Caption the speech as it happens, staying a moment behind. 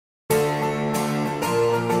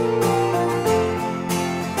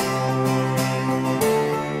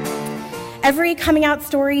Every coming out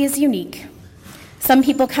story is unique. Some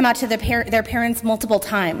people come out to their parents multiple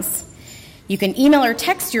times. You can email or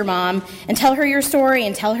text your mom and tell her your story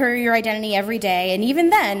and tell her your identity every day, and even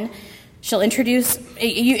then, she'll introduce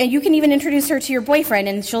you, and you can even introduce her to your boyfriend,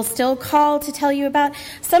 and she'll still call to tell you about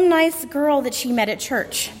some nice girl that she met at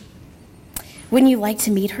church. Wouldn't you like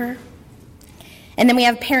to meet her? And then we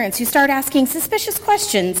have parents who start asking suspicious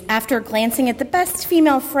questions after glancing at the best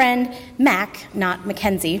female friend, Mac, not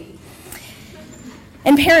Mackenzie.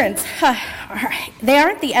 And parents, they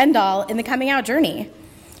aren't the end-all in the coming out journey.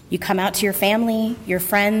 You come out to your family, your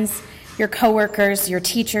friends, your coworkers, your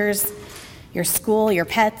teachers, your school, your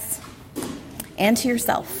pets, and to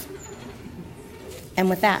yourself. And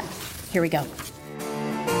with that, here we go.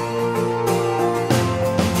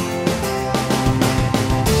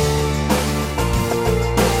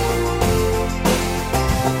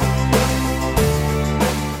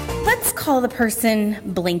 Let's call the person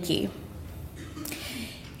Blinky.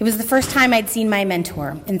 It was the first time I'd seen my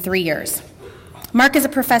mentor in 3 years. Mark is a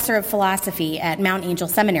professor of philosophy at Mount Angel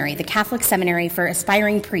Seminary, the Catholic seminary for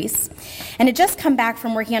aspiring priests, and had just come back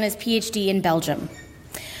from working on his PhD in Belgium.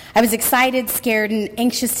 I was excited, scared, and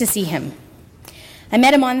anxious to see him. I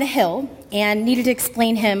met him on the Hill and needed to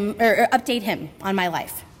explain him or update him on my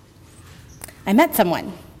life. I met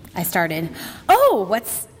someone, I started. Oh,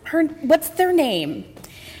 what's their name?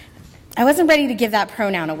 I wasn't ready to give that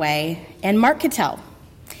pronoun away, and Mark could tell.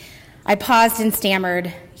 I paused and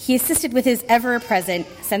stammered. He assisted with his ever-present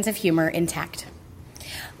sense of humor intact.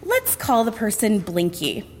 Let's call the person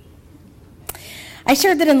Blinky. I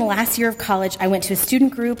shared that in the last year of college, I went to a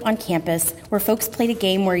student group on campus where folks played a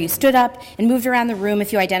game where you stood up and moved around the room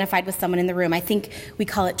if you identified with someone in the room. I think we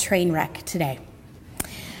call it train wreck today.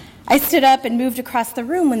 I stood up and moved across the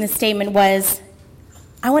room when the statement was,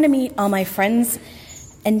 I want to meet all my friends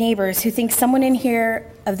and neighbors who think someone in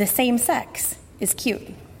here of the same sex is cute.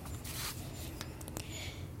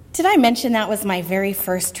 Did I mention that was my very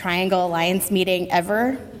first Triangle Alliance meeting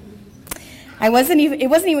ever? It wasn't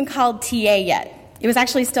even called TA yet. It was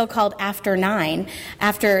actually still called After 9,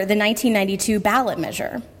 after the 1992 ballot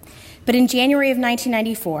measure. But in January of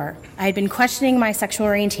 1994, I had been questioning my sexual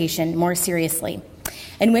orientation more seriously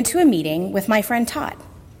and went to a meeting with my friend Todd.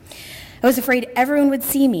 I was afraid everyone would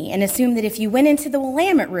see me and assumed that if you went into the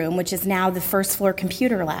Willamette room, which is now the first floor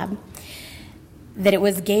computer lab, that it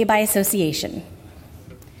was gay by association.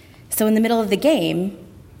 So in the middle of the game,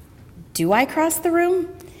 do I cross the room?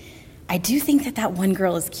 I do think that one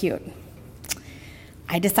girl is cute.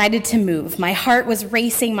 I decided to move. My heart was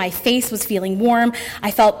racing, my face was feeling warm. I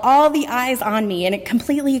felt all the eyes on me, and it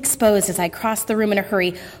completely exposed as I crossed the room in a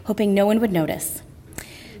hurry, hoping no one would notice.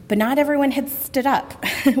 But not everyone had stood up,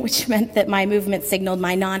 which meant that my movement signaled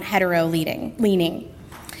my non-hetero leaning.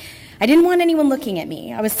 I didn't want anyone looking at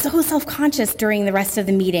me. I was so self-conscious during the rest of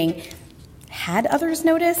the meeting. Had others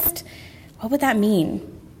noticed? What would that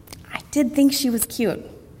mean? I did think she was cute.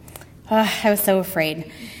 I was so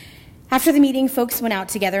afraid. After the meeting, folks went out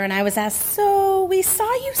together, and I was asked, so we saw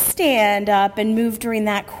you stand up and move during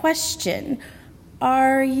that question.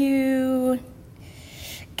 Are you...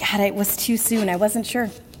 God, it was too soon. I wasn't sure.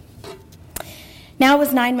 Now it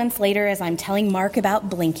was 9 months later as I'm telling Mark about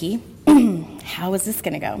Blinky. How was this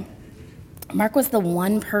going to go? Mark was the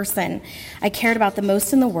one person I cared about the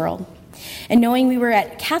most in the world. And knowing we were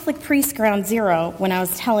at Catholic priest ground zero when I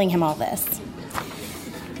was telling him all this.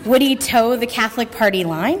 Would he toe the Catholic party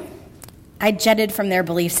line? I jetted from their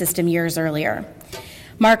belief system years earlier.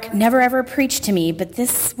 Mark never ever preached to me, but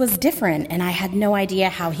this was different, and I had no idea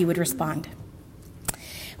how he would respond.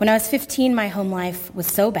 When I was 15, my home life was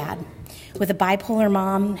so bad, with a bipolar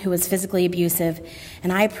mom who was physically abusive,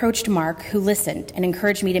 and I approached Mark, who listened and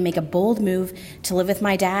encouraged me to make a bold move to live with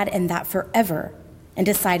my dad, and that forever and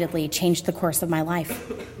decidedly changed the course of my life.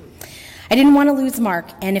 I didn't want to lose Mark,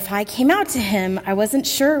 and if I came out to him, I wasn't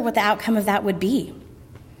sure what the outcome of that would be.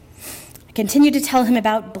 I continued to tell him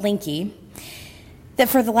about Blinky, that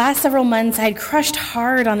for the last several months I had crushed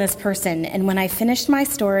hard on this person, and when I finished my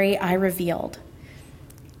story, I revealed.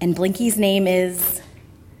 And Blinky's name is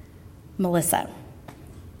Melissa.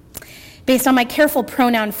 Based on my careful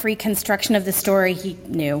pronoun-free construction of the story, he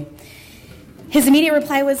knew. His immediate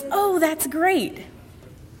reply was, "Oh, that's great."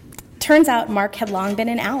 Turns out Mark had long been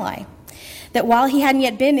an ally, that while he hadn't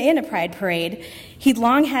yet been in a pride parade, he'd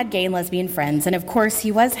long had gay and lesbian friends, and of course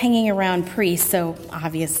he was hanging around priests, so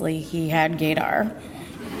obviously he had gaydar.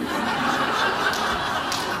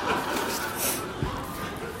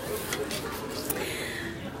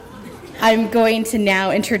 I'm going to now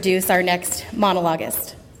introduce our next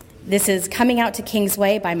monologuist. This is Coming Out to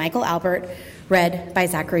Kingsway by Michael Albert, read by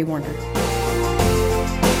Zachary Warner.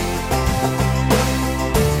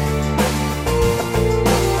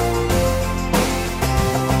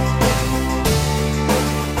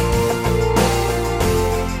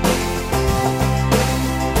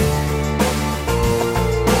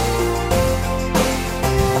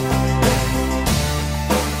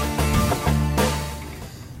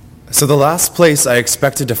 So the last place I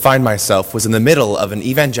expected to find myself was in the middle of an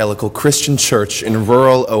evangelical Christian church in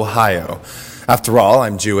rural Ohio. After all,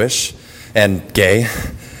 I'm Jewish and gay.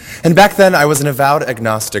 And back then, I was an avowed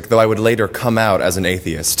agnostic, though I would later come out as an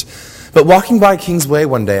atheist. But walking by Kingsway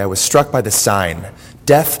one day, I was struck by the sign,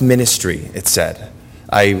 Deaf Ministry, it said.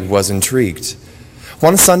 I was intrigued.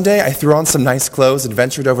 One Sunday, I threw on some nice clothes and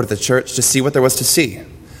ventured over to the church to see what there was to see.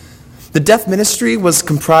 The Deaf Ministry was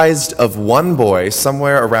comprised of one boy,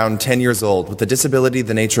 somewhere around 10 years old, with a disability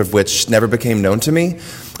the nature of which never became known to me.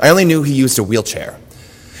 I only knew he used a wheelchair.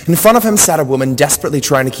 In front of him sat a woman desperately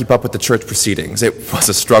trying to keep up with the church proceedings. It was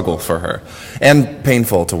a struggle for her, and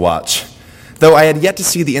painful to watch. Though I had yet to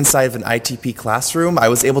see the inside of an ITP classroom, I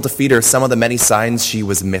was able to feed her some of the many signs she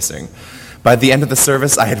was missing. By the end of the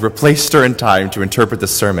service, I had replaced her in time to interpret the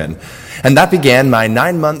sermon. And that began my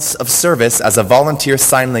 9 months of service as a volunteer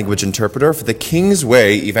sign language interpreter for the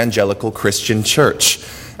Kingsway Evangelical Christian Church.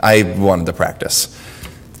 I wanted to practice.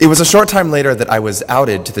 It was a short time later that I was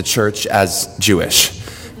outed to the church as Jewish.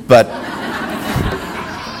 But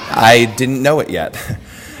I didn't know it yet.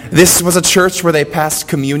 This was a church where they passed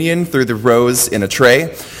communion through the rows in a tray,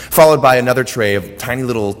 followed by another tray of tiny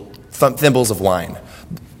little thimbles of wine.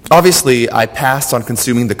 Obviously, I passed on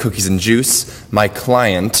consuming the cookies and juice. My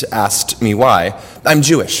client asked me why. I'm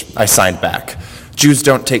Jewish, I signed back. Jews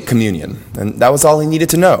don't take communion, and that was all he needed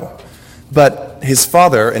to know. But his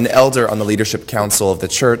father, an elder on the leadership council of the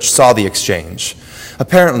church, saw the exchange.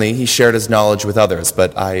 Apparently, he shared his knowledge with others,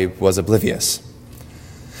 but I was oblivious.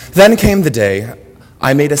 Then came the day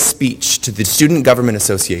I made a speech to the Student Government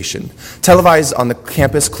Association, televised on the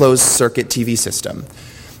campus closed-circuit TV system.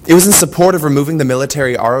 It was in support of removing the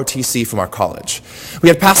military ROTC from our college. We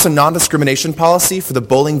had passed a non-discrimination policy for the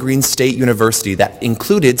Bowling Green State University that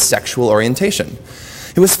included sexual orientation.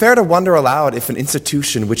 It was fair to wonder aloud if an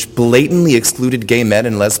institution which blatantly excluded gay men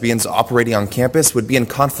and lesbians operating on campus would be in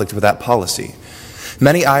conflict with that policy.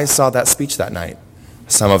 Many eyes saw that speech that night.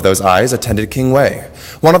 Some of those eyes attended Kingsway.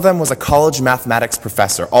 One of them was a college mathematics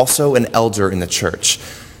professor, also an elder in the church.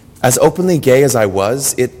 As openly gay as I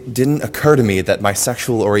was, it didn't occur to me that my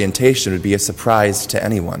sexual orientation would be a surprise to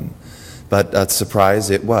anyone. But a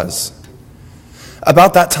surprise it was.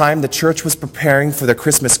 About that time, the church was preparing for their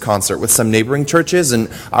Christmas concert with some neighboring churches, and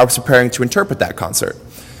I was preparing to interpret that concert.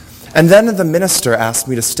 And then the minister asked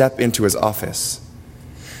me to step into his office.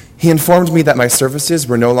 He informed me that my services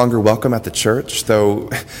were no longer welcome at the church,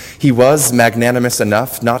 though he was magnanimous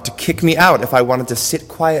enough not to kick me out if I wanted to sit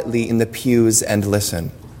quietly in the pews and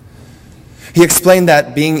listen. He explained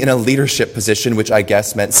that being in a leadership position, which I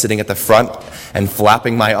guess meant sitting at the front and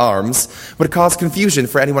flapping my arms, would cause confusion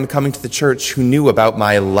for anyone coming to the church who knew about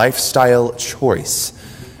my lifestyle choice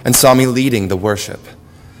and saw me leading the worship.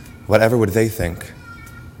 Whatever would they think?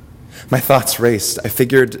 My thoughts raced. I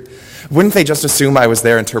figured, wouldn't they just assume I was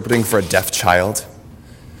there interpreting for a deaf child?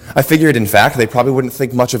 I figured, in fact, they probably wouldn't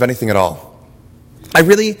think much of anything at all. I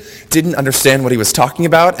really didn't understand what he was talking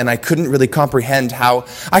about, and I couldn't really comprehend how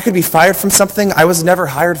I could be fired from something I was never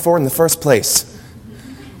hired for in the first place.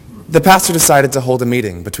 The pastor decided to hold a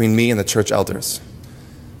meeting between me and the church elders.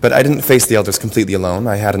 But I didn't face the elders completely alone.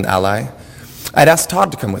 I had an ally. I'd asked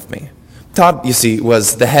Todd to come with me. Todd, you see,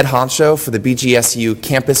 was the head honcho for the BGSU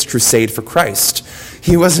Campus Crusade for Christ.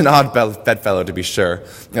 He was an odd bedfellow, to be sure.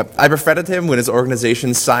 I befriended him when his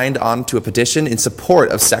organization signed on to a petition in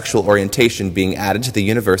support of sexual orientation being added to the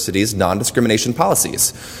university's non-discrimination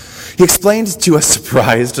policies. He explained to a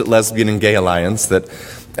surprised lesbian and gay alliance that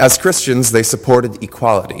as Christians, they supported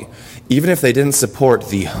equality, even if they didn't support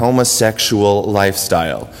the homosexual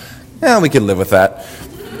lifestyle. We could live with that.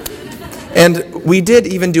 And we did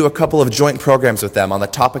even do a couple of joint programs with them on the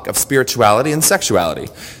topic of spirituality and sexuality.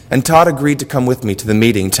 And Todd agreed to come with me to the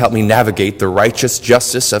meeting to help me navigate the righteous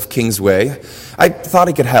justice of Kingsway. I thought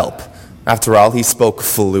he could help. After all, he spoke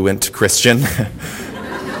fluent Christian.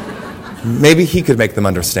 Maybe he could make them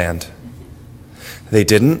understand. They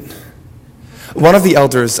didn't. One of the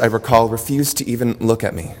elders, I recall, refused to even look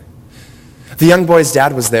at me. The young boy's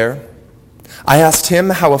dad was there. I asked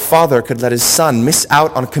him how a father could let his son miss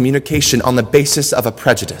out on communication on the basis of a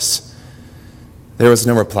prejudice. There was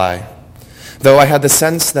no reply, though I had the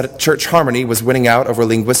sense that church harmony was winning out over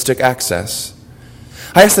linguistic access.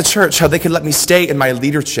 I asked the church how they could let me stay in my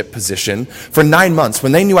leadership position for 9 months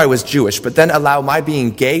when they knew I was Jewish, but then allow my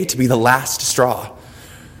being gay to be the last straw.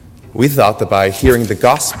 We thought that by hearing the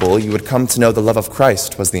gospel, you would come to know the love of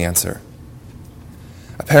Christ, was the answer.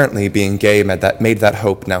 Apparently, being gay made that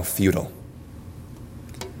hope now futile.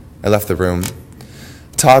 I left the room.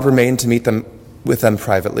 Todd remained to meet with them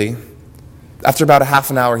privately. After about a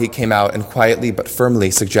half an hour, he came out and quietly but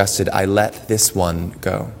firmly suggested I let this one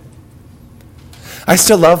go. I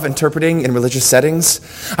still love interpreting in religious settings.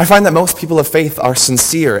 I find that most people of faith are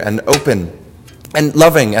sincere and open and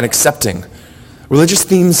loving and accepting. Religious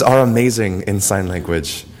themes are amazing in sign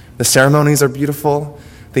language. The ceremonies are beautiful.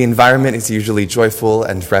 The environment is usually joyful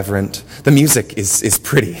and reverent. The music is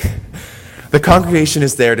pretty. The congregation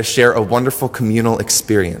is there to share a wonderful communal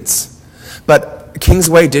experience. But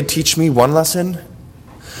Kingsway did teach me one lesson.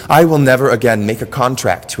 I will never again make a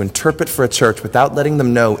contract to interpret for a church without letting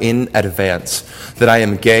them know in advance that I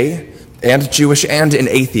am gay and Jewish and an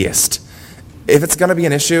atheist. If it's going to be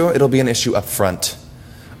an issue, it'll be an issue up front,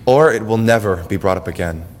 or it will never be brought up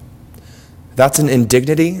again. That's an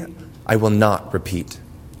indignity I will not repeat.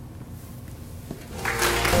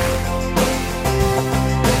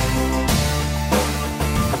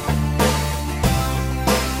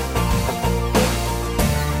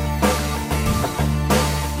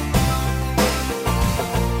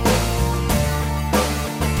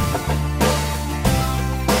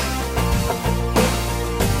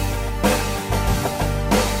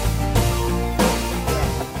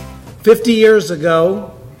 "50 years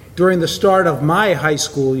ago, during the start of my high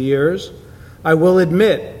school years, I will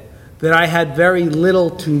admit that I had very little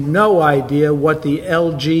to no idea what the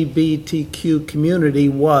LGBTQ community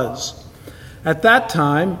was. At that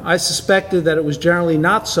time, I suspected that it was generally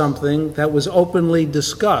not something that was openly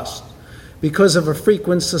discussed because of a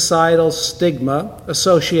frequent societal stigma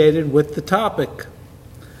associated with the topic.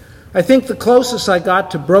 I think the closest I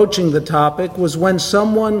got to broaching the topic was when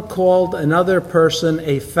someone called another person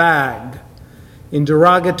a fag in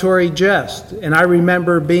derogatory jest, and I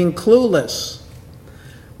remember being clueless.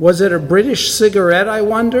 Was it a British cigarette, I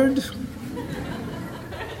wondered?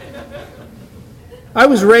 I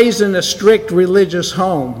was raised in a strict religious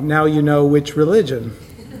home. Now you know which religion.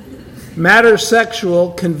 Matters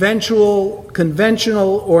sexual, conventional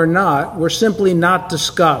or not, were simply not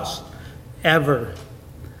discussed, ever.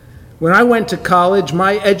 When I went to college,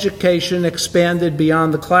 my education expanded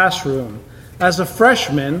beyond the classroom. As a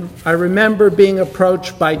freshman, I remember being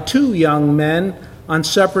approached by two young men on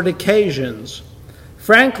separate occasions.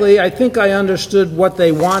 Frankly, I think I understood what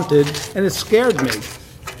they wanted, and it scared me.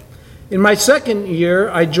 In my second year,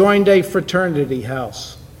 I joined a fraternity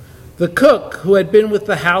house. The cook, who had been with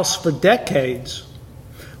the house for decades,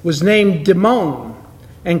 was named Dimone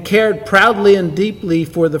and cared proudly and deeply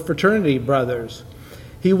for the fraternity brothers.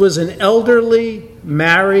 He was an elderly,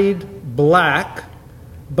 married, black,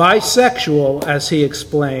 bisexual, as he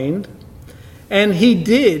explained, and he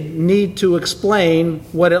did need to explain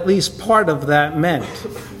what at least part of that meant.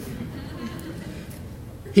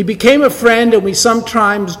 He became a friend, and we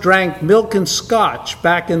sometimes drank milk and scotch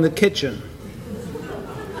back in the kitchen.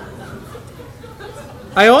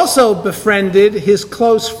 I also befriended his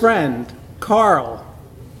close friend, Carl.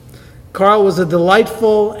 Carl was a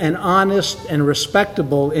delightful and honest and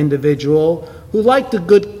respectable individual who liked a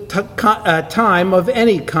good time of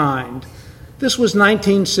any kind. This was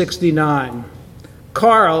 1969.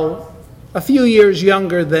 Carl, a few years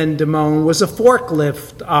younger than Dimone, was a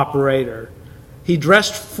forklift operator. He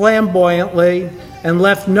dressed flamboyantly and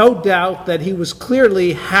left no doubt that he was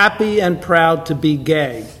clearly happy and proud to be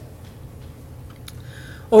gay.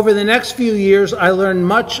 Over the next few years, I learned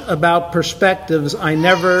much about perspectives I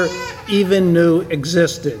never even knew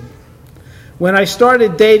existed. When I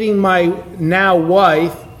started dating my now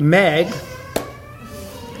wife, Meg,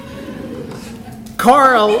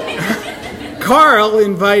 Carl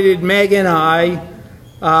invited Meg and I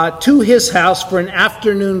to his house for an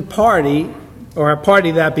afternoon party, or a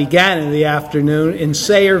party that began in the afternoon, in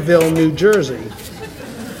Sayreville, New Jersey.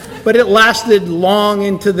 But it lasted long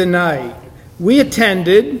into the night. We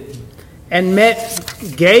attended and met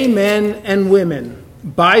gay men and women,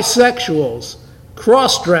 bisexuals,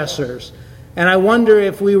 cross-dressers, and I wonder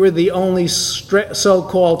if we were the only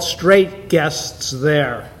so-called straight guests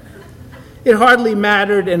there. It hardly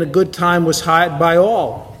mattered, and a good time was had by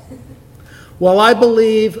all. While I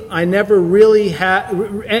believe I never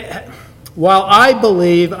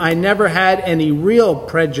had any real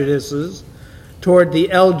prejudices toward the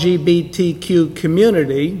LGBTQ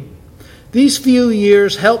community, these few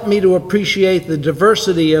years helped me to appreciate the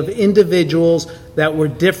diversity of individuals that were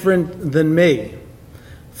different than me.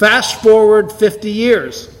 Fast forward 50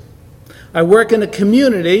 years. I work in a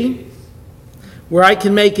community where I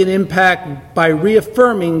can make an impact by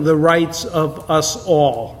reaffirming the rights of us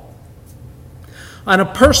all. On a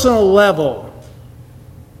personal level,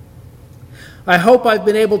 I hope I've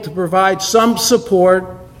been able to provide some support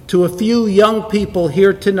to a few young people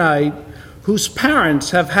here tonight whose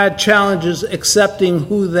parents have had challenges accepting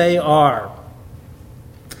who they are.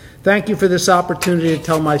 Thank you for this opportunity to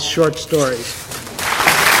tell my short story.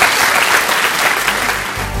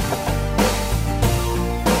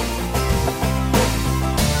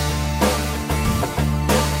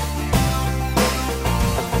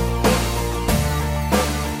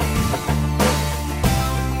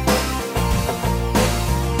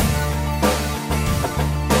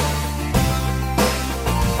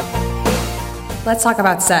 let's talk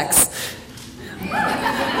about sex.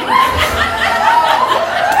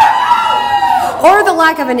 Or the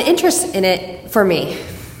lack of an interest in it for me.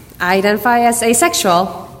 I identify as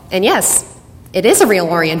asexual, and yes, it is a real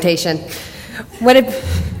orientation. What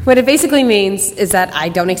it basically means is that I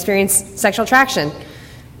don't experience sexual attraction.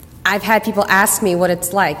 I've had people ask me what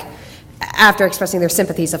it's like, after expressing their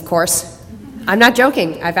sympathies, of course. I'm not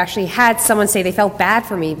joking. I've actually had someone say they felt bad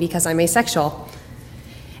for me because I'm asexual.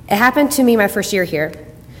 It happened to me my first year here.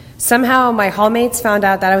 Somehow my hallmates found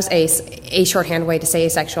out that I was a shorthand way to say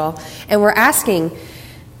asexual, and were asking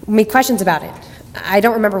me questions about it. I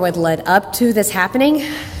don't remember what led up to this happening,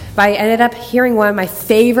 but I ended up hearing one of my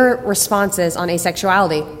favorite responses on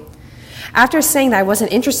asexuality. After saying that I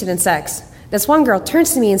wasn't interested in sex, this one girl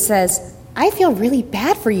turns to me and says, "I feel really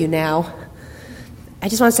bad for you now." I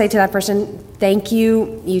just want to say to that person, thank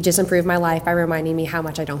you. You just improved my life by reminding me how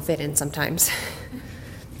much I don't fit in sometimes.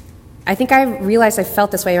 I think I realized I felt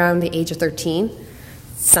this way around the age of 13,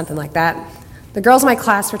 something like that. The girls in my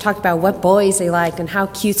class were talking about what boys they liked and how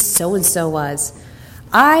cute so-and-so was.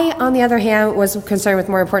 I, on the other hand, was concerned with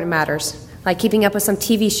more important matters, like keeping up with some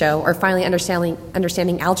TV show or finally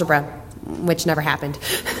understanding algebra, which never happened.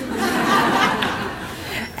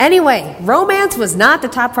 Anyway, romance was not the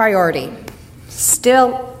top priority.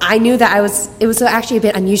 Still, I knew that it was actually a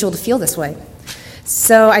bit unusual to feel this way.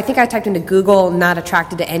 So I think I typed into Google, not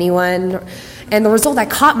attracted to anyone, and the result that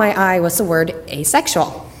caught my eye was the word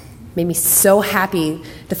asexual. It made me so happy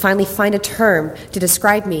to finally find a term to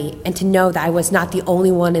describe me and to know that I was not the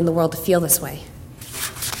only one in the world to feel this way.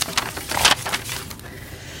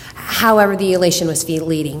 However, the elation was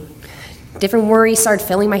fleeting. Different worries started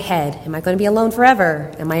filling my head. Am I going to be alone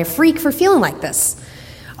forever? Am I a freak for feeling like this?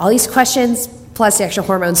 All these questions, plus the extra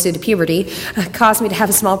hormones due to puberty, caused me to have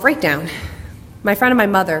a small breakdown. My friend and my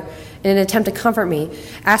mother, in an attempt to comfort me,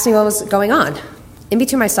 asked me what was going on. In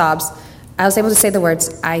between my sobs, I was able to say the words,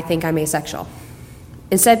 "I think I'm asexual."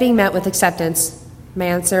 Instead of being met with acceptance, my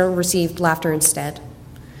answer received laughter instead.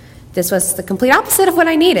 This was the complete opposite of what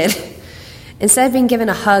I needed. Instead of being given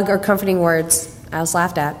a hug or comforting words, I was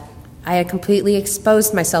laughed at. I had completely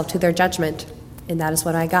exposed myself to their judgment, and that is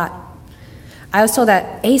what I got. I was told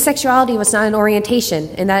that asexuality was not an orientation,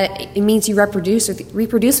 and that it means you reproduce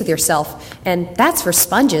with yourself, and that's for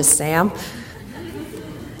sponges, Sam.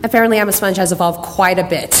 Apparently, I'm a sponge has evolved quite a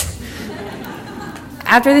bit.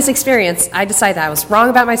 After this experience, I decided that I was wrong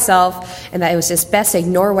about myself, and that it was just best to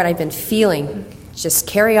ignore what I'd been feeling, just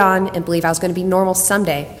carry on and believe I was going to be normal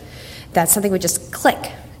someday, that something would just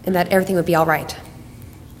click, and that everything would be all right.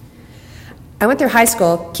 I went through high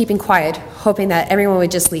school keeping quiet, hoping that everyone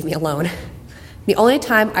would just leave me alone. The only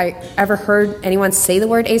time I ever heard anyone say the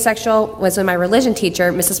word asexual was when my religion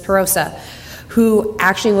teacher, Mrs. Perosa, who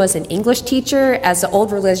actually was an English teacher, as the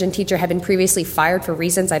old religion teacher had been previously fired for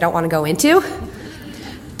reasons I don't want to go into,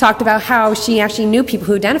 talked about how she actually knew people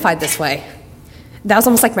who identified this way. That was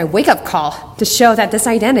almost like my wake-up call to show that this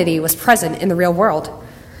identity was present in the real world.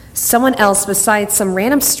 Someone else besides some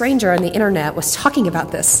random stranger on the internet was talking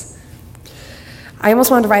about this. I almost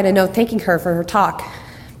wanted to write a note thanking her for her talk,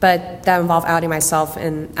 but that involved outing myself,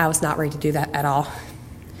 and I was not ready to do that at all.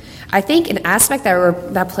 I think an aspect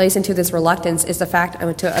that plays into this reluctance is the fact I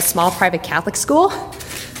went to a small private Catholic school.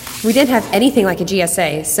 We didn't have anything like a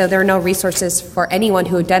GSA, so there were no resources for anyone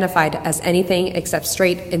who identified as anything except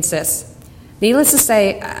straight and cis. Needless to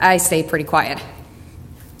say, I stayed pretty quiet.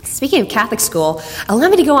 Speaking of Catholic school, allow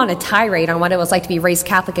me to go on a tirade on what it was like to be raised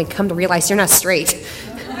Catholic and come to realize you're not straight.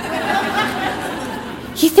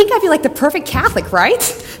 You think I'd be like the perfect Catholic, right?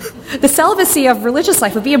 The celibacy of religious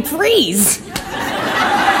life would be a breeze.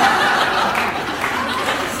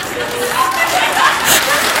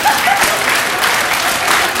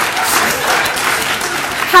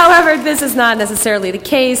 However, this is not necessarily the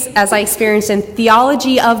case, as I experienced in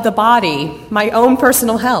theology of the body, my own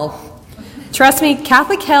personal hell. Trust me,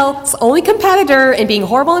 Catholic hell's only competitor in being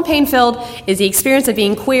horrible and pain-filled is the experience of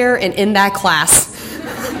being queer and in that class.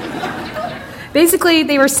 Basically,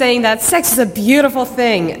 they were saying that sex is a beautiful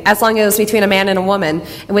thing as long as it was between a man and a woman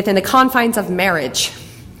and within the confines of marriage.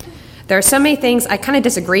 There are so many things I kind of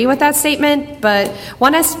disagree with that statement, but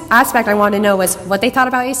one aspect I wanted to know was what they thought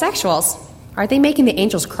about asexuals. Are they making the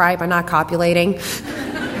angels cry by not copulating?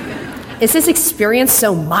 Is this experience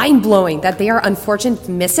so mind-blowing that they are unfortunate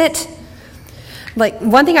to miss it? Like,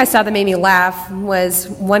 one thing I saw that made me laugh was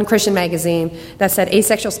one Christian magazine that said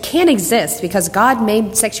asexuals can't exist because God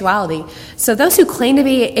made sexuality. So those who claim to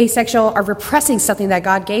be asexual are repressing something that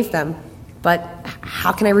God gave them. But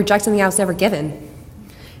how can I reject something I was never given?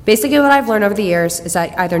 Basically, what I've learned over the years is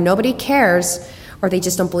that either nobody cares or they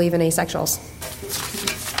just don't believe in asexuals.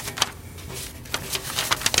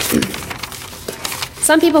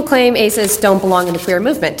 Some people claim aces don't belong in the queer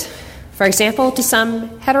movement. For example, to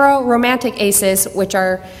some, heteroromantic aces, which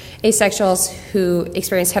are asexuals who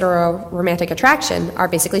experience heteroromantic attraction, are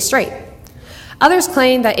basically straight. Others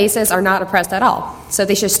claim that aces are not oppressed at all, so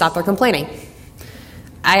they should stop their complaining.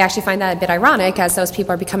 I actually find that a bit ironic, as those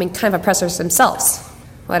people are becoming kind of oppressors themselves.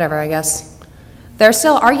 Whatever, I guess. There are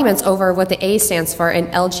still arguments over what the A stands for in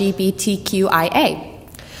LGBTQIA.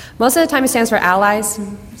 Most of the time it stands for allies,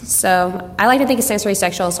 so I like to think it stands for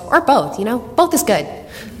asexuals, or both, both is good.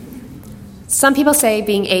 Some people say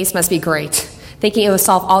being ace must be great, thinking it will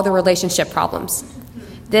solve all the relationship problems.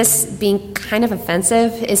 This, being kind of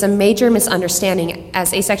offensive, is a major misunderstanding,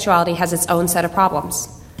 as asexuality has its own set of problems.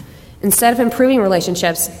 Instead of improving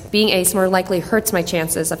relationships, being ace more likely hurts my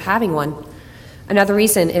chances of having one. Another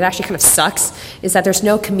reason it actually kind of sucks is that there's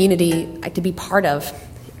no community to be part of.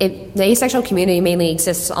 The asexual community mainly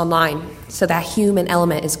exists online, so that human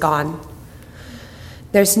element is gone.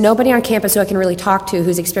 There's nobody on campus who I can really talk to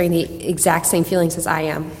who's experiencing the exact same feelings as I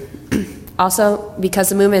am. Also, because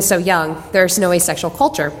the movement is so young, there's no asexual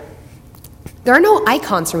culture. There are no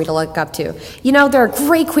icons for me to look up to. There are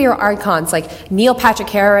great queer icons like Neil Patrick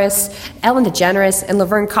Harris, Ellen DeGeneres, and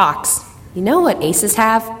Laverne Cox. You know what aces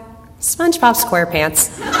have? SpongeBob SquarePants.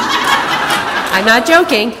 I'm not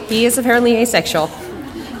joking. He is apparently asexual.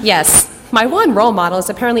 Yes, my one role model is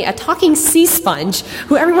apparently a talking sea sponge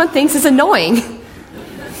who everyone thinks is annoying.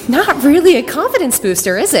 Not really a confidence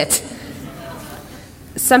booster, is it?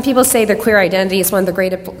 Some people say their queer identity is one of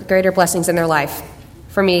the greater blessings in their life.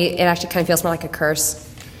 For me, it actually kind of feels more like a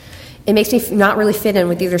curse. It makes me not really fit in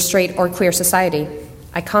with either straight or queer society.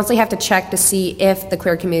 I constantly have to check to see if the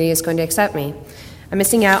queer community is going to accept me. I'm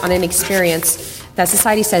missing out on an experience that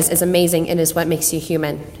society says is amazing and is what makes you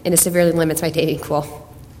human, and it severely limits my dating pool.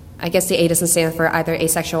 I guess the A doesn't stand for either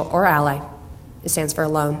asexual or ally. It stands for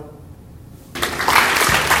alone.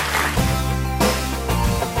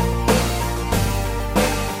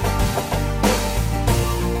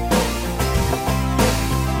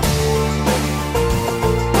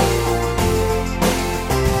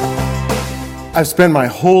 I've spent my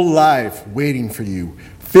whole life waiting for you,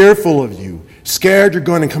 fearful of you, scared you're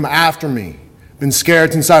going to come after me. Been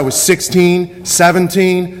scared since I was 16,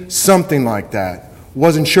 17, something like that.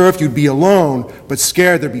 Wasn't sure if you'd be alone, but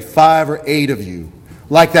scared there'd be 5 or 8 of you.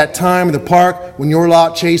 Like that time in the park when your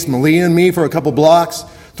lot chased Malia and me for a couple blocks,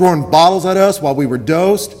 throwing bottles at us while we were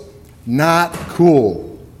dosed. Not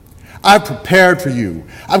cool. I've prepared for you.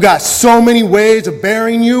 I've got so many ways of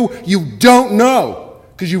burying you, you don't know,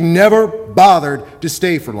 because you never bothered to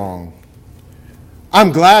stay for long.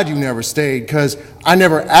 I'm glad you never stayed, because I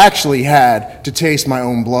never actually had to taste my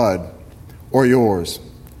own blood, or yours.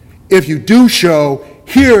 If you do show,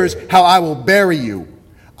 here's how I will bury you.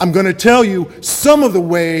 I'm going to tell you some of the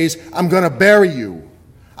ways I'm going to bury you.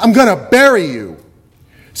 I'm going to bury you.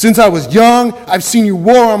 Since I was young, I've seen you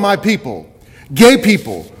war on my people. Gay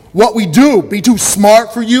people, what we do, be too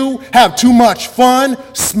smart for you, have too much fun,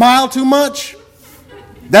 smile too much.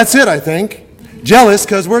 That's it, I think. Jealous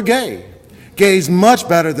because we're gay. Gay's much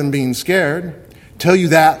better than being scared. Tell you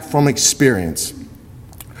that from experience.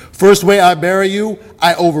 First way I bury you,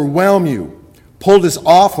 I overwhelm you. Pulled this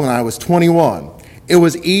off when I was 21. It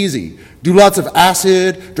was easy. Do lots of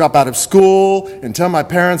acid, drop out of school, and tell my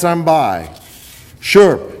parents I'm bi.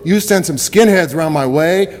 Sure, you sent some skinheads around my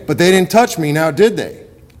way, but they didn't touch me now, did they?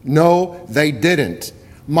 No, they didn't.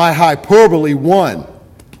 My hyperbole won.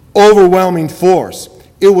 Overwhelming force.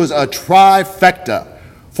 It was a trifecta.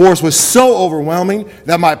 Force was so overwhelming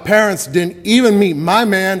that my parents didn't even meet my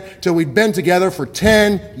man till we'd been together for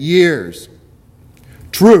 10 years.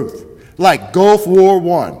 Truth, like Gulf War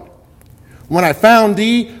I. When I found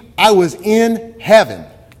D, I was in heaven.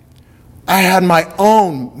 I had my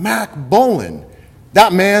own Mac Bolin.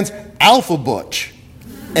 That man's Alpha Butch,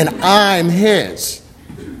 and I'm his.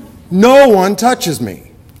 No one touches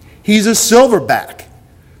me. He's a silverback.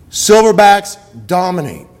 Silverbacks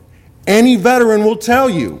dominate. Any veteran will tell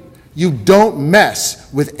you, you don't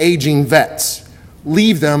mess with aging vets.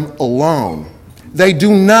 Leave them alone. They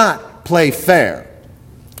do not play fair.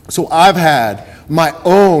 So I've had my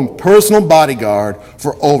own personal bodyguard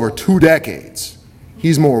for over 2 decades.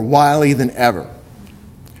 He's more wily than ever.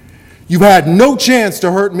 You've had no chance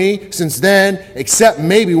to hurt me since then, except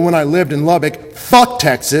maybe when I lived in Lubbock, fuck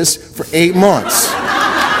Texas, for 8 months.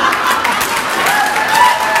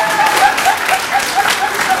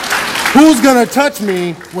 Who's gonna touch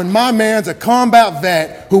me when my man's a combat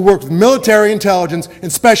vet who worked with military intelligence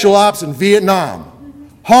and special ops in Vietnam?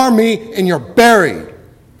 Harm me and you're buried.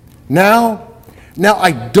 Now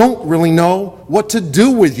I don't really know what to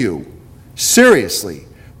do with you. Seriously,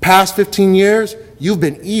 past 15 years, you've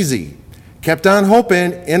been easy. Kept on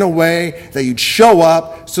hoping, in a way, that you'd show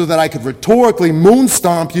up so that I could rhetorically moon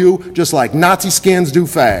stomp you just like Nazi skins do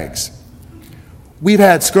fags. We've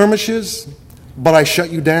had skirmishes, but I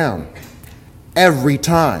shut you down. Every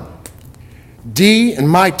time. D and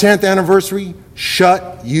my 10th anniversary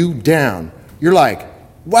shut you down. You're like,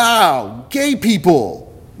 wow, gay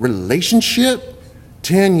people, relationship,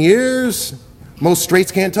 10 years? Most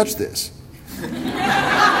straights can't touch this.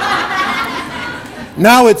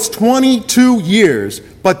 Now it's 22 years,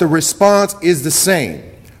 but the response is the same.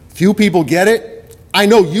 Few people get it. I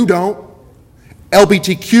know you don't.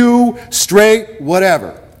 LGBTQ, straight,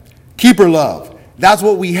 whatever. Keeper love. That's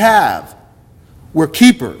what we have. We're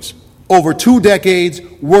keepers. Over 2 decades,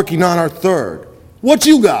 working on our 3rd. What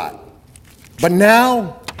you got? But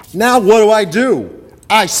now what do?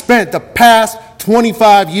 I spent the past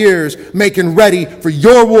 25 years making ready for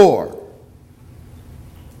your war.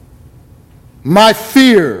 My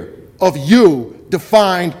fear of you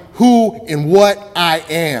defined who and what I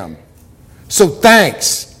am. So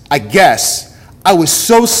thanks, I guess. I was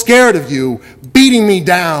so scared of you beating me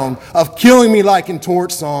down, of killing me like in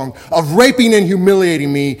Torch Song, of raping and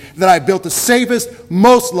humiliating me, that I built the safest,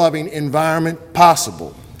 most loving environment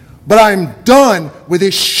possible. But I'm done with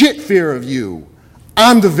this shit fear of you.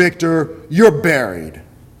 I'm the victor, you're buried.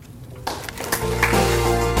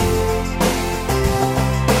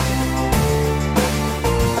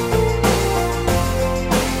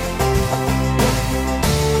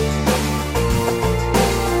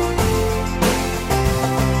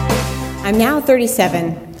 I'm now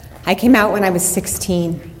 37. I came out when I was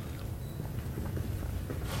 16.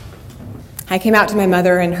 I came out to my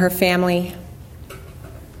mother and her family.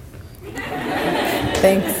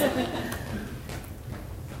 Thanks.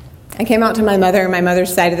 I came out to my mother and my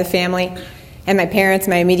mother's side of the family, and my parents,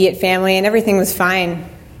 my immediate family, and everything was fine.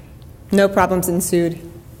 No problems ensued.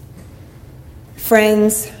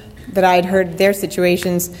 Friends that I had heard their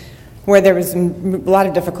situations where there was a lot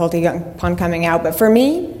of difficulty upon coming out, but for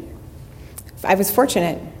me, I was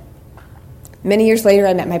fortunate. Many years later,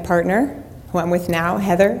 I met my partner, who I'm with now,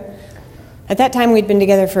 Heather. At that time, we'd been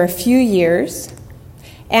together for a few years.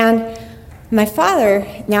 And my father,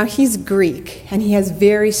 now he's Greek, and he has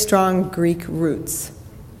very strong Greek roots.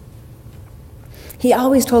 He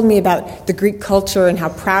always told me about the Greek culture and how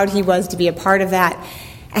proud he was to be a part of that.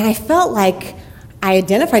 And I felt like I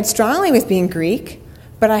identified strongly with being Greek,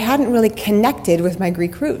 but I hadn't really connected with my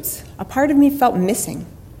Greek roots. A part of me felt missing.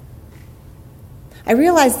 I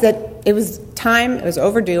realized that it was time, it was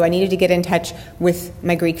overdue, I needed to get in touch with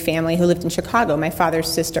my Greek family who lived in Chicago, my father's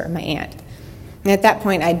sister, my aunt. And at that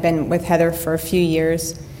point, I'd been with Heather for a few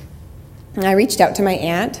years. And I reached out to my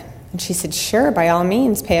aunt, and she said, sure, by all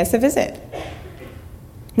means, pay us a visit.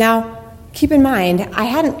 Now, keep in mind, I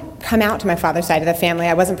hadn't come out to my father's side of the family.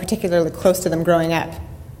 I wasn't particularly close to them growing up.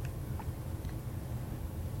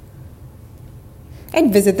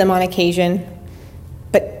 I'd visit them on occasion,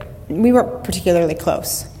 but we weren't particularly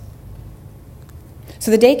close. So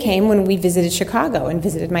the day came when we visited Chicago and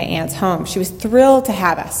visited my aunt's home. She was thrilled to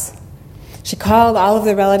have us. She called all of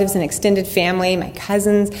the relatives and extended family, my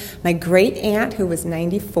cousins, my great aunt, who was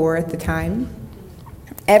 94 at the time.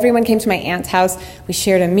 Everyone came to my aunt's house. We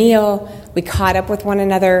shared a meal. We caught up with one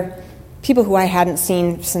another, people who I hadn't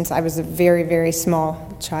seen since I was a very, very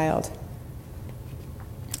small child.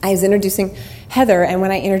 I was introducing Heather, and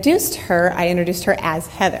when I introduced her as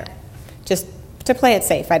Heather, just to play it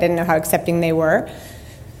safe. I didn't know how accepting they were.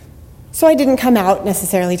 So I didn't come out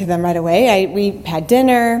necessarily to them right away. We had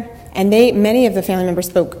dinner, and many of the family members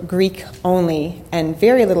spoke Greek only and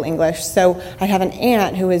very little English. So I have an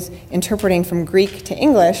aunt who was interpreting from Greek to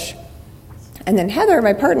English, and then Heather,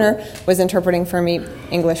 my partner, was interpreting for me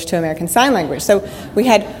English to American Sign Language. So we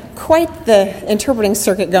had quite the interpreting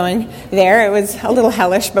circuit going there. It was a little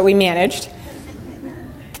hellish, but we managed.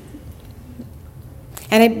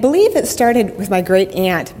 And I believe it started with my great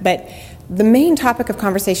aunt, but the main topic of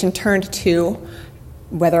conversation turned to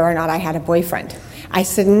whether or not I had a boyfriend. I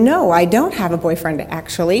said, no, I don't have a boyfriend,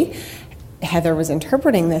 actually. Heather was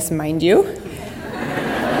interpreting this, mind you.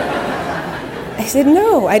 I said,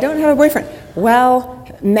 no, I don't have a boyfriend. Well,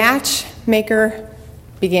 matchmaker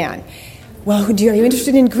began. Well, are you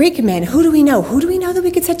interested in Greek men? Who do we know? Who do we know that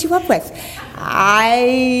we could set you up with?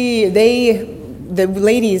 The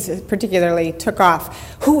ladies particularly took off.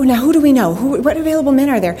 Who do we know? What available men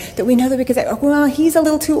are there that we know that we could say, well, he's a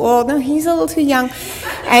little too old. No, he's a little too young.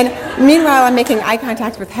 And meanwhile, I'm making eye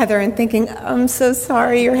contact with Heather and thinking, I'm so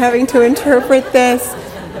sorry you're having to interpret this.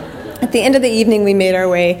 At the end of the evening, we made our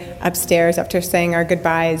way upstairs after saying our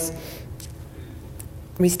goodbyes.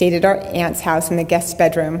 We stayed at our aunt's house in the guest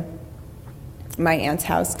bedroom. my aunt's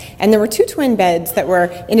house. And there were two twin beds that were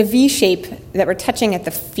in a V shape that were touching at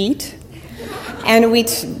the feet. And we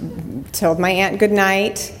told my aunt good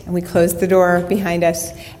night, and we closed the door behind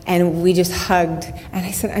us, and we just hugged. And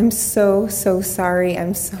I said, I'm so sorry.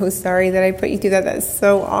 I'm so sorry that I put you through that. That's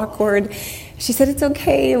so awkward. She said, it's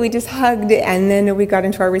okay. We just hugged, and then we got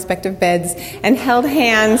into our respective beds and held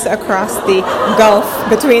hands across the gulf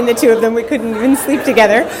between the two of them. We couldn't even sleep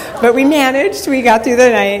together, but we managed. We got through the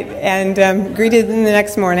night and greeted them the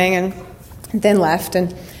next morning and then left.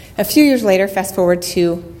 And a few years later, fast forward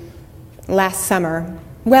to last summer.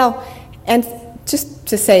 Well, and just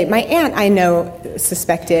to say, my aunt, I know,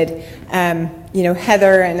 suspected,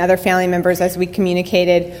 Heather and other family members, as we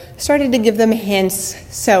communicated, started to give them hints.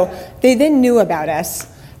 So they then knew about us.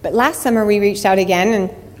 But last summer, we reached out again,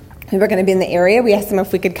 and we were going to be in the area. We asked them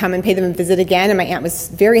if we could come and pay them a visit again, and my aunt was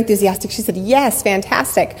very enthusiastic. She said, yes,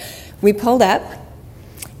 fantastic. We pulled up,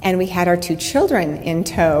 and we had our two children in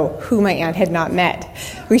tow, who my aunt had not met.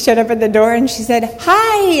 We showed up at the door, and she said,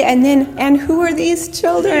 hi, and who are these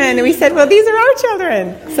children? And we said, well, these are our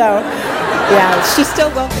children. So, yeah, she's still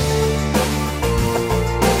welcome.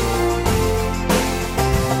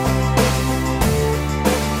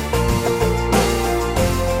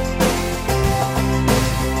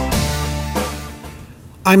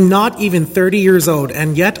 I'm not even 30 years old,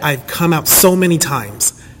 and yet I've come out so many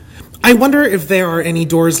times. I wonder if there are any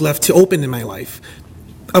doors left to open in my life.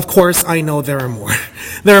 Of course, I know there are more.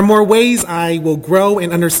 There are more ways I will grow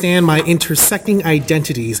and understand my intersecting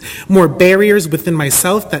identities, more barriers within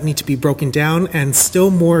myself that need to be broken down, and still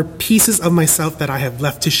more pieces of myself that I have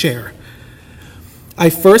left to share. I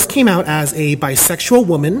first came out as a bisexual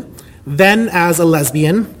woman, then as a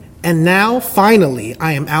lesbian, and now, finally,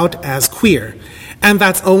 I am out as queer. And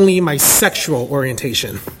that's only my sexual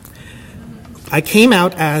orientation. I came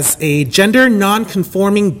out as a gender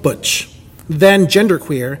non-conforming butch, then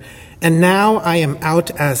genderqueer, and now I am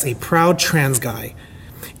out as a proud trans guy.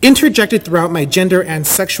 Interjected throughout my gender and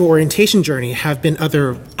sexual orientation journey have been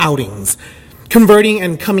other outings, converting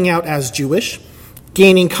and coming out as Jewish,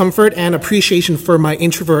 gaining comfort and appreciation for my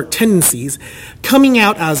introvert tendencies, coming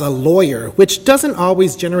out as a lawyer, which doesn't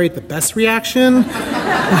always generate the best reaction,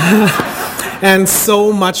 and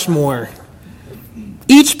so much more.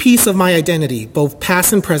 Each piece of my identity, both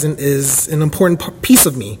past and present, is an important piece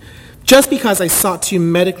of me. Just because I sought to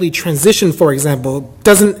medically transition, for example,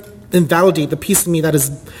 doesn't invalidate the piece of me that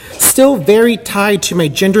is still very tied to my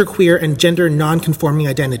genderqueer and gender non-conforming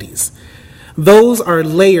identities. Those are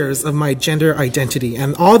layers of my gender identity,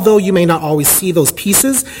 and although you may not always see those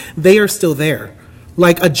pieces, they are still there,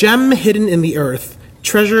 like a gem hidden in the earth,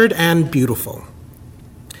 treasured and beautiful.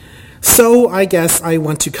 So I guess I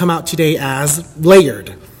want to come out today as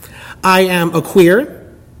layered. I am a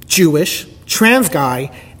queer, Jewish, trans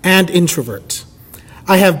guy, and introvert.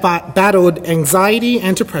 I have battled anxiety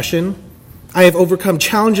and depression. I have overcome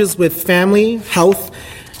challenges with family, health,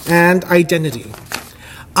 and identity.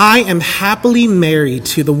 I am happily married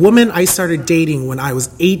to the woman I started dating when I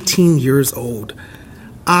was 18 years old.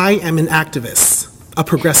 I am an activist, a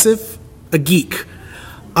progressive, a geek,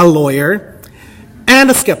 a lawyer, and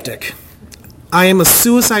a skeptic. I am a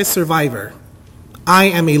suicide survivor. I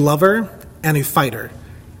am a lover and a fighter.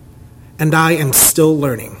 And I am still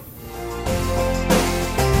learning.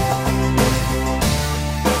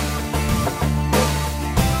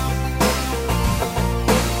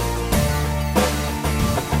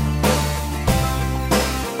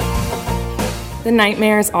 The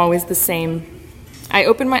nightmare is always the same. I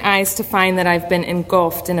open my eyes to find that I've been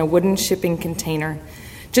engulfed in a wooden shipping container,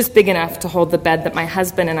 just big enough to hold the bed that my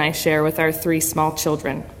husband and I share with our 3 small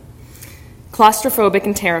children. Claustrophobic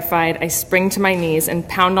and terrified, I spring to my knees and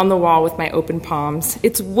pound on the wall with my open palms.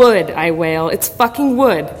 It's wood, I wail. It's fucking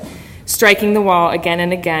wood. Striking the wall again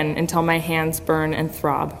and again until my hands burn and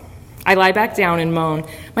throb. I lie back down and moan.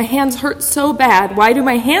 My hands hurt so bad. Why do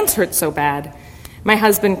my hands hurt so bad? My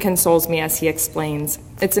husband consoles me as he explains.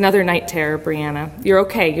 It's another night terror, Brianna. You're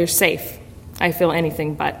okay. You're safe. I feel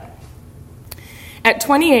anything but. At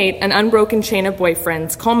 28, an unbroken chain of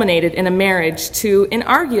boyfriends culminated in a marriage to,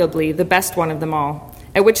 inarguably, the best one of them all,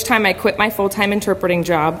 at which time I quit my full-time interpreting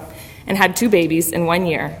job and had 2 babies in 1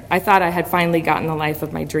 year. I thought I had finally gotten the life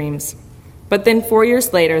of my dreams. But then 4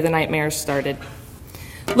 years later, the nightmares started.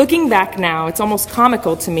 Looking back now, it's almost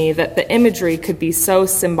comical to me that the imagery could be so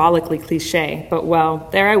symbolically cliche, but well,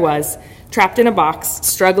 there I was, trapped in a box,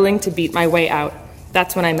 struggling to beat my way out.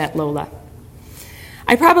 That's when I met Lola.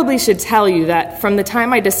 I probably should tell you that from the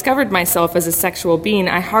time I discovered myself as a sexual being,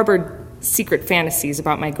 I harbored secret fantasies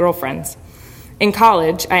about my girlfriends. In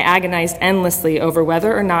college, I agonized endlessly over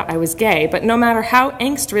whether or not I was gay, but no matter how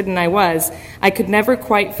angst-ridden I was, I could never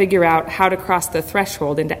quite figure out how to cross the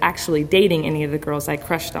threshold into actually dating any of the girls I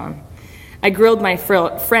crushed on. I grilled my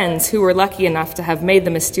friends who were lucky enough to have made the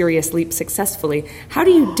mysterious leap successfully. How do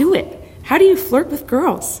you do it? How do you flirt with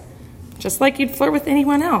girls? Just like you'd flirt with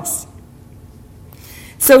anyone else.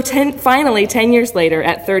 So finally, 10 years later,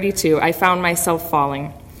 at 32, I found myself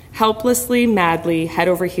falling, helplessly, madly, head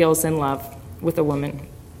over heels in love with a woman.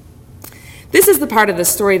 This is the part of the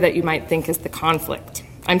story that you might think is the conflict.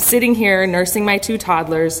 I'm sitting here nursing my 2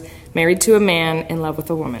 toddlers, married to a man, in love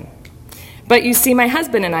with a woman. But you see, my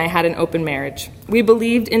husband and I had an open marriage. We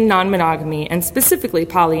believed in non-monogamy and specifically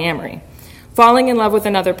polyamory. Falling in love with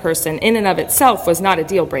another person in and of itself was not a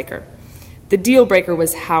deal breaker. The deal breaker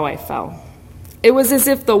was how I fell. It was as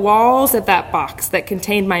if the walls of that box that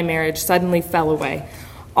contained my marriage suddenly fell away.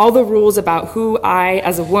 All the rules about who I,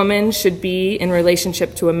 as a woman, should be in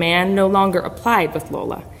relationship to a man no longer applied with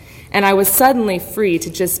Lola. And I was suddenly free to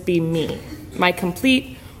just be me, my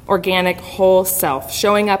complete, organic, whole self,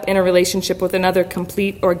 showing up in a relationship with another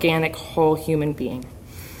complete, organic, whole human being.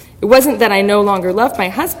 It wasn't that I no longer loved my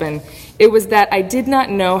husband. It was that I did not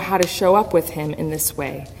know how to show up with him in this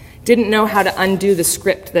way, didn't know how to undo the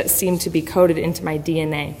script that seemed to be coded into my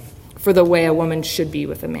DNA for the way a woman should be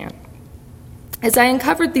with a man. As I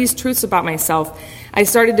uncovered these truths about myself, I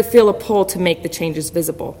started to feel a pull to make the changes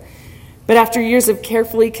visible. But after years of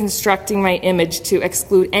carefully constructing my image to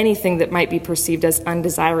exclude anything that might be perceived as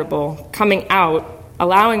undesirable, coming out,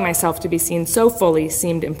 allowing myself to be seen so fully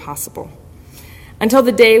seemed impossible. Until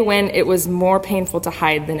the day when it was more painful to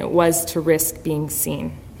hide than it was to risk being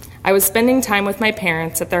seen. I was spending time with my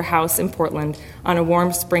parents at their house in Portland on a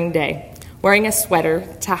warm spring day, wearing a sweater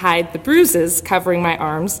to hide the bruises covering my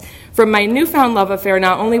arms from my newfound love affair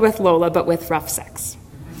not only with Lola, but with rough sex.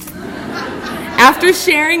 After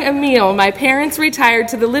sharing a meal, my parents retired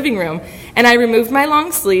to the living room, and I removed my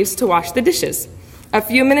long sleeves to wash the dishes. A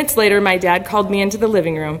few minutes later, my dad called me into the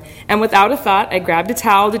living room, and without a thought, I grabbed a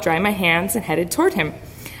towel to dry my hands and headed toward him.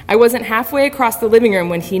 I wasn't halfway across the living room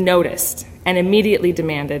when he noticed and immediately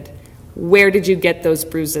demanded, "Where did you get those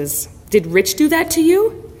bruises? Did Rich do that to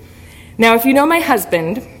you?" Now, if you know my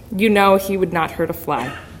husband, you know he would not hurt a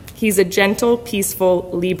fly. He's a gentle, peaceful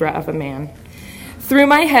Libra of a man. Through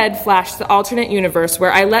my head flashed the alternate universe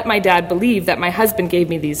where I let my dad believe that my husband gave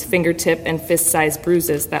me these fingertip and fist-sized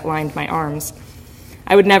bruises that lined my arms.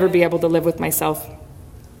 I would never be able to live with myself.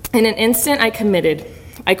 In an instant, I committed.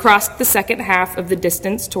 I crossed the second half of the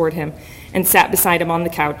distance toward him and sat beside him on the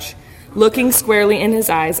couch. Looking squarely in his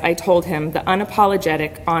eyes, I told him the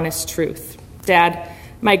unapologetic, honest truth. "Dad,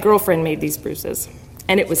 my girlfriend made these bruises,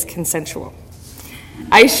 and it was consensual."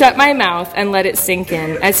 I shut my mouth and let it sink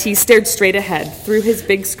in as he stared straight ahead through his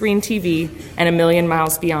big screen TV and a million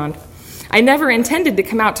miles beyond. I never intended to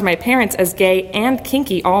come out to my parents as gay and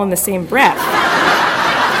kinky all in the same breath.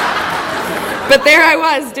 But there I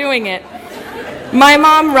was doing it. My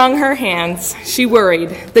mom wrung her hands. She worried.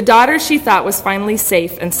 The daughter she thought was finally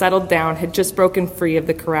safe and settled down had just broken free of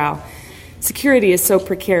the corral. Security is so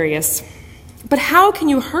precarious. "But how can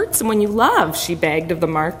you hurt someone you love?" she begged of the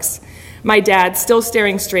marks. My dad, still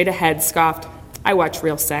staring straight ahead, scoffed. "I watch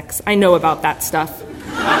real sex. I know about that stuff."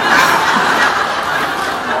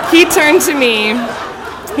 He turned to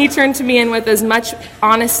me, and with as much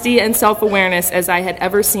honesty and self-awareness as I had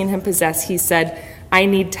ever seen him possess, he said, "I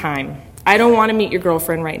need time. I don't want to meet your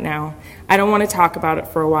girlfriend right now. I don't want to talk about it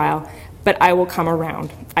for a while, but I will come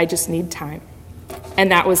around. I just need time."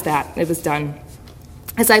 And that was that. It was done.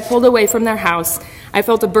 As I pulled away from their house, I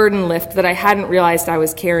felt a burden lift that I hadn't realized I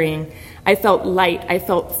was carrying. I felt light. I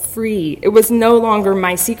felt free. It was no longer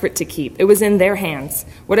my secret to keep. It was in their hands.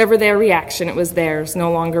 Whatever their reaction, it was theirs,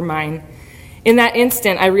 no longer mine. In that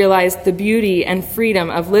instant, I realized the beauty and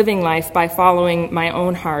freedom of living life by following my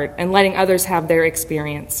own heart and letting others have their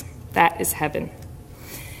experience. That is heaven.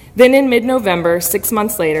 Then in mid-November, 6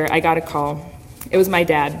 months later, I got a call. It was my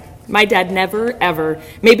dad. My dad never, ever,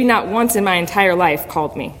 maybe not once in my entire life,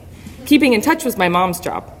 called me. Keeping in touch was my mom's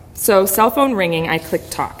job. So, cell phone ringing, I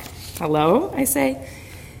clicked talk. "Hello?" I say.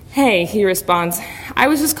 "Hey," he responds. "I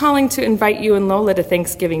was just calling to invite you and Lola to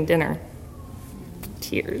Thanksgiving dinner."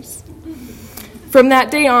 Tears. From that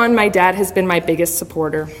day on, my dad has been my biggest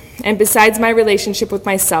supporter. And besides my relationship with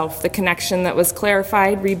myself, the connection that was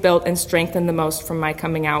clarified, rebuilt, and strengthened the most from my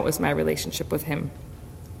coming out was my relationship with him.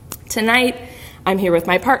 Tonight, I'm here with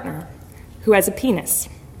my partner, who has a penis.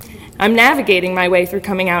 I'm navigating my way through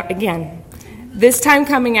coming out again. This time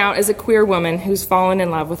coming out as a queer woman who's fallen in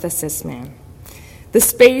love with a cis man. The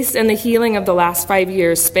space and the healing of the last 5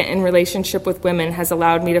 years spent in relationship with women has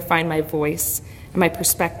allowed me to find my voice and my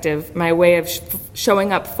perspective, my way of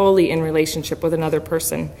showing up fully in relationship with another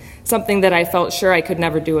person, something that I felt sure I could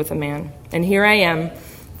never do with a man. And here I am,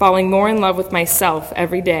 falling more in love with myself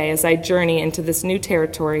every day as I journey into this new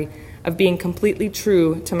territory of being completely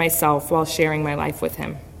true to myself while sharing my life with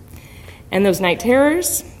him. And those night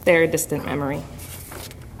terrors, they're a distant memory.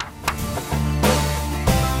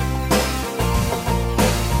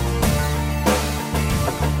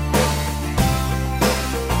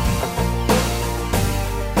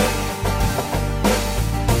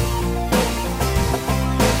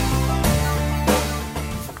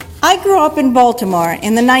 I grew up in Baltimore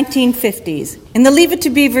in the 1950s, in the Leave It to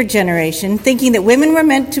Beaver generation, thinking that women were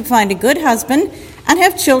meant to find a good husband and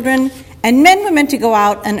have children, and men were meant to go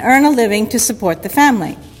out and earn a living to support the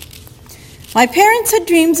family. My parents had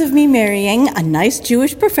dreams of me marrying a nice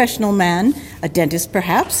Jewish professional man, a dentist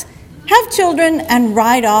perhaps, have children, and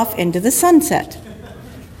ride off into the sunset.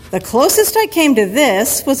 The closest I came to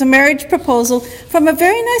this was a marriage proposal from a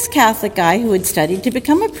very nice Catholic guy who had studied to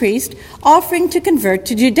become a priest, offering to convert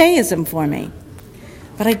to Judaism for me.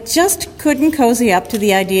 But I just couldn't cozy up to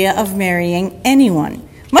the idea of marrying anyone,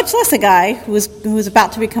 much less a guy who was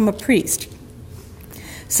about to become a priest.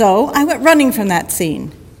 So I went running from that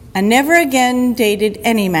scene and never again dated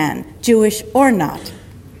any man, Jewish or not.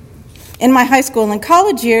 In my high school and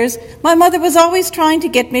college years, my mother was always trying to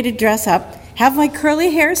get me to dress up, have my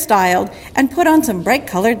curly hair styled, and put on some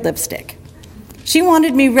bright-colored lipstick. She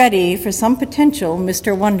wanted me ready for some potential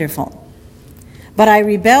Mr. Wonderful. But I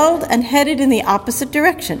rebelled and headed in the opposite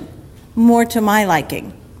direction, more to my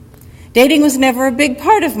liking. Dating was never a big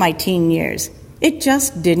part of my teen years. It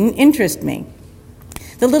just didn't interest me.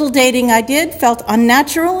 The little dating I did felt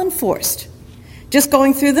unnatural and forced, just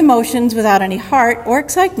going through the motions without any heart or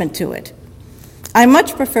excitement to it. I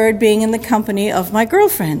much preferred being in the company of my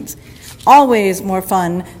girlfriends, always more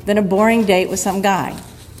fun than a boring date with some guy.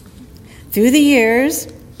 Through the years,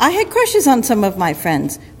 I had crushes on some of my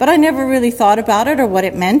friends, but I never really thought about it or what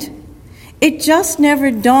it meant. It just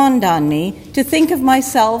never dawned on me to think of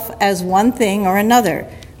myself as one thing or another,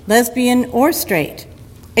 lesbian or straight.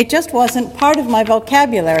 It just wasn't part of my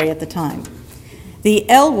vocabulary at the time. The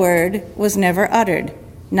L word was never uttered,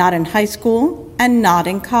 not in high school and not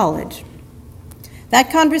in college. That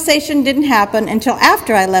conversation didn't happen until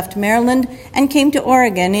after I left Maryland and came to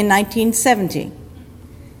Oregon in 1970.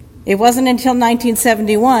 It wasn't until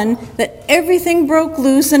 1971 that everything broke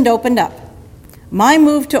loose and opened up. My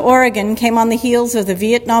move to Oregon came on the heels of the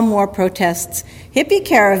Vietnam War protests, hippie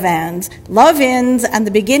caravans, love-ins, and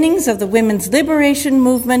the beginnings of the women's liberation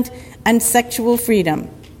movement and sexual freedom.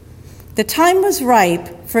 The time was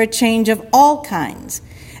ripe for a change of all kinds,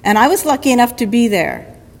 and I was lucky enough to be there,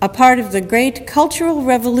 a part of the great cultural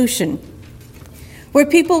revolution, where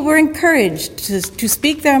people were encouraged to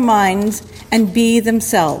speak their minds and be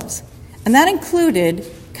themselves. And that included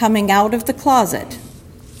coming out of the closet.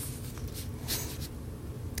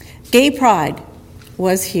 Gay pride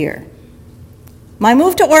was here. My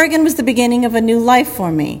move to Oregon was the beginning of a new life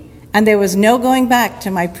for me, and there was no going back to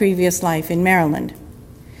my previous life in Maryland.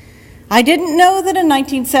 I didn't know that in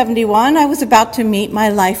 1971 I was about to meet my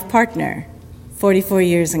life partner, 44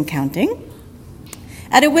 years and counting,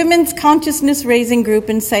 at a women's consciousness-raising group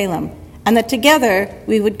in Salem, and that together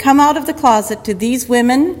we would come out of the closet to these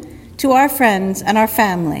women, to our friends and our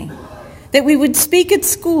family, that we would speak at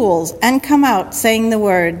schools and come out saying the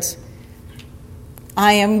words,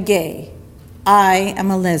 "I am gay, I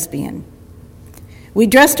am a lesbian." We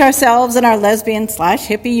dressed ourselves in our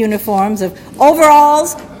lesbian/hippie uniforms of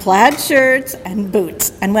overalls, plaid shirts, and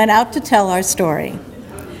boots, and went out to tell our story.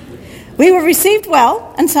 We were received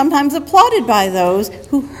well and sometimes applauded by those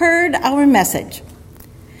who heard our message.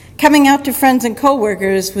 Coming out to friends and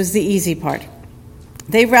coworkers was the easy part.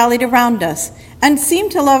 They rallied around us and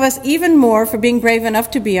seemed to love us even more for being brave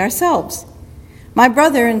enough to be ourselves. My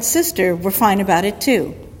brother and sister were fine about it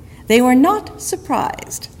too. They were not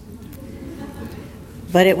surprised.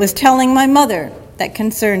 But it was telling my mother that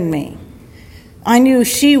concerned me. I knew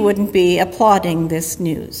she wouldn't be applauding this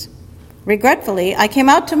news. Regretfully, I came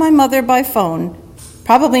out to my mother by phone,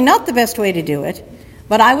 probably not the best way to do it,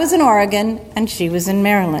 but I was in Oregon and she was in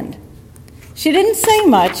Maryland. She didn't say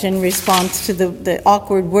much in response to the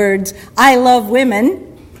awkward words, "I love women,"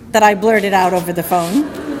 that I blurted out over the phone.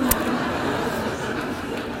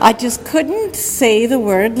 I just couldn't say the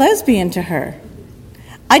word lesbian to her.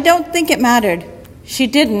 I don't think it mattered. She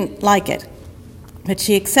didn't like it, but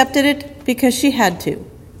she accepted it because she had to.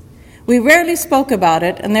 We rarely spoke about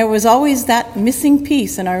it, and there was always that missing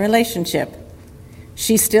piece in our relationship.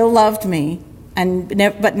 She still loved me,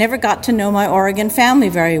 but never got to know my Oregon family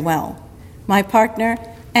very well, my partner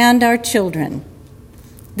and our children.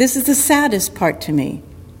 This is the saddest part to me.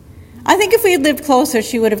 I think if we had lived closer,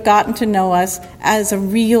 she would have gotten to know us as a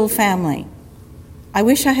real family. I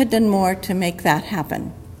wish I had done more to make that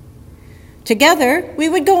happen. Together, we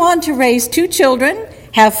would go on to raise 2 children,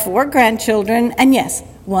 have 4 grandchildren, and yes,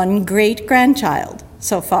 1 great-grandchild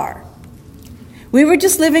so far. We were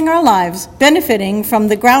just living our lives, benefiting from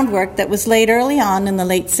the groundwork that was laid early on in the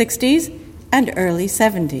late 60s and early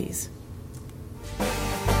 70s.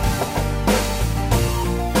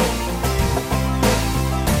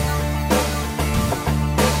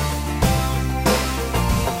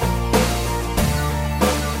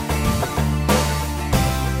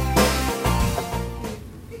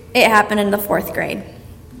 It happened in the 4th grade.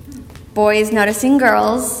 Boys noticing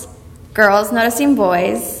girls, girls noticing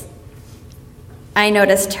boys. I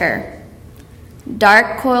noticed her.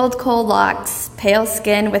 Dark, coiled locks, pale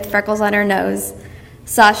skin with freckles on her nose.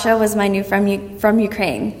 Sasha was my new friend from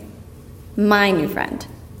Ukraine. My new friend.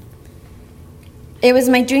 It was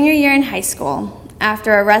my junior year in high school.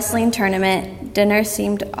 After a wrestling tournament, dinner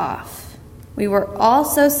seemed off. We were all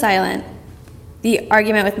so silent. The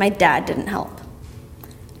argument with my dad didn't help.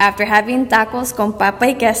 After having tacos con papa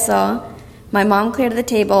y queso, my mom cleared the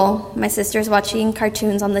table, my sisters watching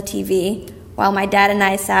cartoons on the TV, while my dad and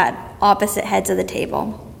I sat opposite heads of the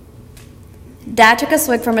table. Dad took a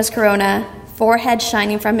swig from his Corona, forehead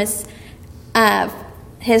shining from his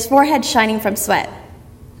forehead shining from sweat,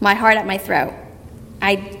 my heart at my throat.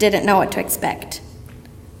 I didn't know what to expect.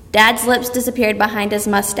 Dad's lips disappeared behind his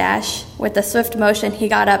mustache. With a swift motion, he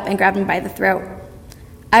got up and grabbed me by the throat.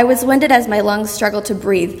 I was winded as my lungs struggled to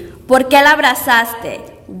breathe. ¿Por qué la abrazaste?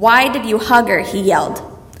 Why did you hug her? He yelled.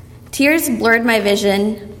 Tears blurred my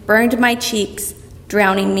vision, burned my cheeks,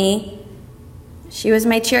 drowning me. She was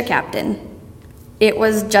my cheer captain. It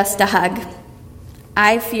was just a hug.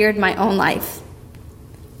 I feared my own life.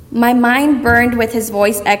 My mind burned with his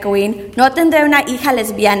voice echoing, No tendré una hija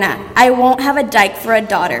lesbiana. I won't have a dyke for a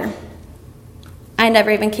daughter. I never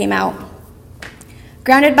even came out.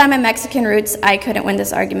 Grounded by my Mexican roots, I couldn't win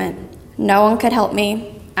this argument. No one could help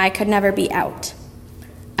me. I could never be out.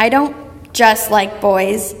 I don't just like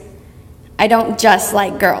boys. I don't just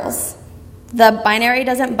like girls. The binary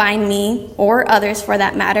doesn't bind me, or others for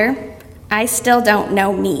that matter. I still don't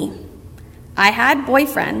know me. I had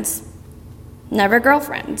boyfriends, never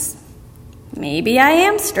girlfriends. Maybe I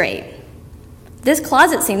am straight. This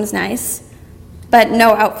closet seems nice, but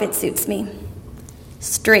no outfit suits me.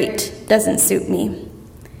 Straight doesn't suit me.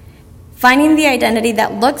 Finding the identity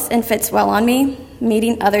that looks and fits well on me,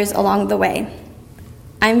 meeting others along the way.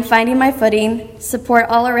 I'm finding my footing, support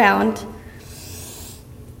all around.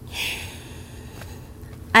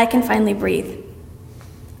 I can finally breathe.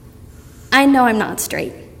 I know I'm not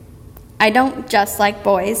straight. I don't just like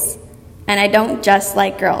boys, and I don't just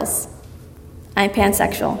like girls. I'm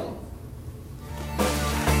pansexual.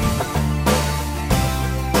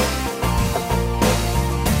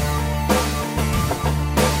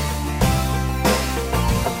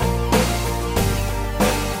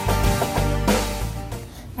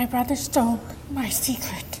 My brother stole my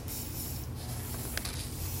secret.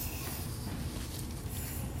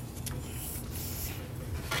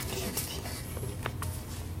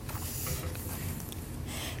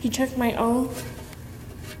 He took my own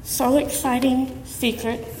so exciting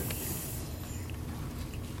secret,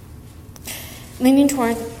 leaning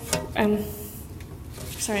toward,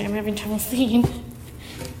 sorry, I'm having trouble seeing.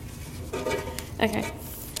 Okay.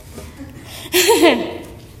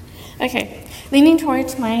 Okay, leaning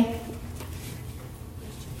towards my,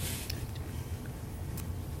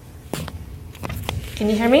 can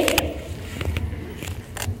you hear me?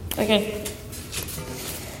 Okay.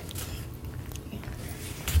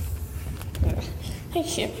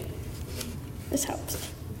 Thank you. This helps.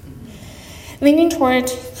 Leaning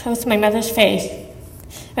towards close to my mother's face,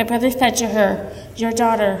 my brother said to her, "Your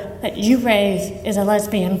daughter that you raised is a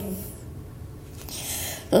lesbian."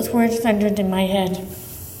 Those words thundered in my head.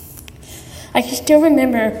 I can still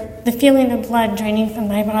remember the feeling of blood draining from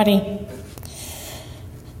my body,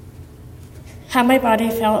 how my body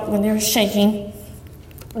felt when they were shaking,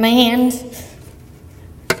 my hands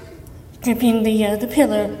gripping the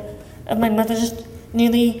pillar of my mother's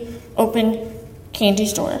newly opened candy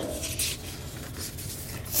store.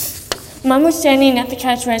 Mom was standing at the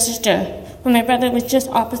cash register when my brother was just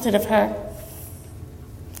opposite of her.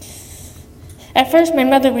 At first, my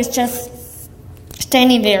mother was just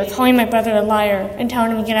standing there, calling my brother a liar and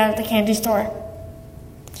telling him to get out of the candy store.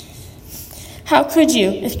 "How could you?"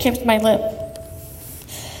 escaped my lip.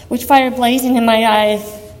 With fire blazing in my eyes,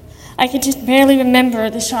 I could just barely remember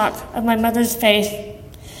the shock of my mother's face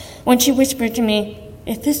when she whispered to me,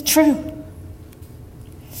 "Is this true?"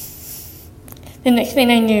 The next thing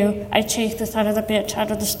I knew, I chased the son of the bitch out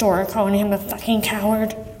of the store, calling him a fucking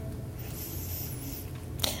coward.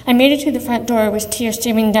 I made it to the front door with tears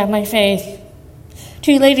streaming down my face.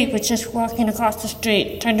 Two ladies were just walking across the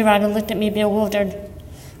street, turned around and looked at me bewildered.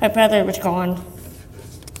 My brother was gone.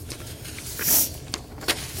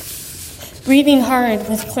 Breathing hard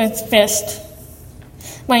with clenched fist,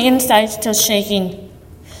 my insides still shaking,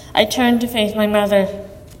 I turned to face my mother.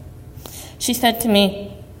 She said to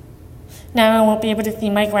me, "Now I won't be able to see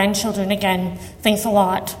my grandchildren again. Thanks a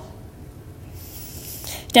lot."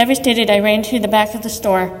 Devastated, I ran to the back of the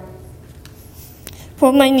store,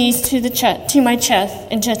 pulled my knees to my chest,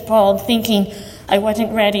 and just bawled, thinking I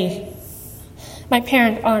wasn't ready. My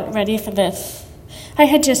parents aren't ready for this. I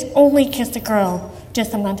had just only kissed a girl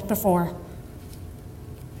just a month before.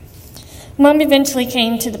 Mom eventually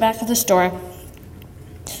came to the back of the store.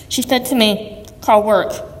 She said to me, "Call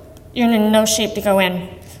work. You're in no shape to go in.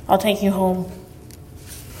 I'll take you home."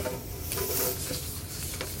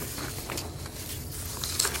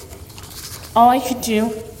 All I could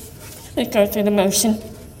do was go through the motion.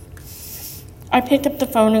 I picked up the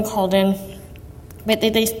phone and called in, but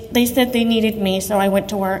they said they needed me, so I went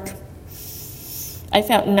to work. I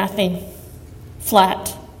felt nothing,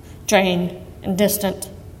 flat, drained, and distant.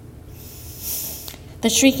 The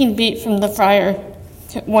shrieking beat from the fryer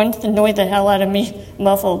once annoyed the hell out of me,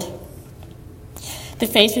 muffled. The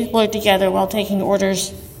faces blurred together while taking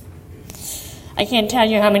orders. I can't tell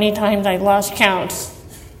you how many times I lost count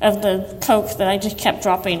of the Cokes that I just kept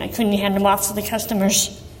dropping. I couldn't hand them off to the customers.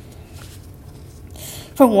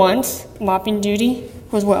 For once, mopping duty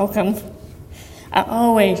was welcome. I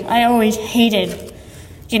always hated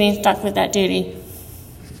getting stuck with that duty.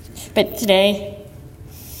 But today,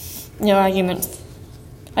 no arguments.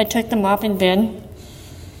 I took the mopping bin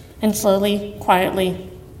and slowly, quietly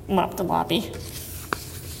mopped the lobby.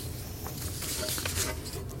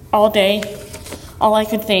 All day, all I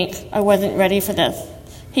could think, I wasn't ready for this.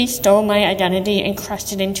 He stole my identity and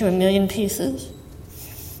crushed it into a million pieces.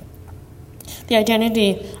 The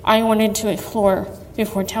identity I wanted to explore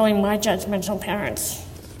before telling my judgmental parents.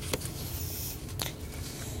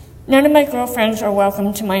 None of my girlfriends are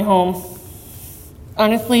welcome to my home.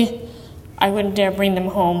 Honestly, I wouldn't dare bring them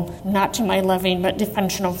home, not to my loving but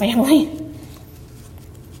dysfunctional family.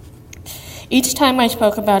 Each time I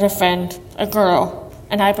spoke about a friend, a girl,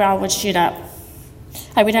 an eyebrow would shoot up.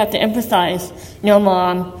 I would have to emphasize, no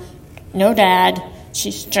mom, no dad,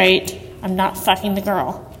 she's straight, I'm not fucking the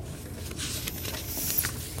girl.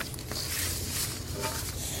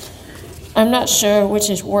 I'm not sure which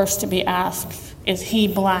is worse to be asked. Is he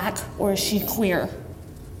black or is she queer?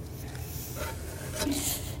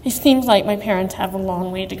 It seems like my parents have a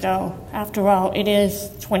long way to go. After all, it is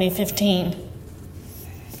 2015.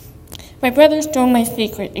 My brother stole my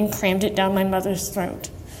secret and crammed it down my mother's throat.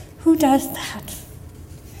 Who does that?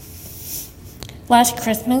 Last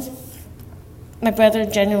Christmas, my brother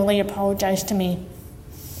genuinely apologized to me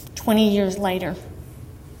 20 years later.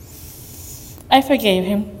 I forgave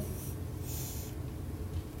him,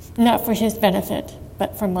 not for his benefit,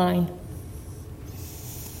 but for mine.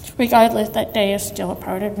 Regardless, that day is still a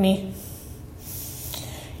part of me.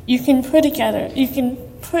 You can put together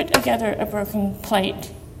a broken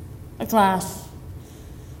plate, a glass,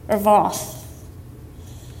 or vase,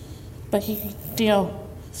 but you can still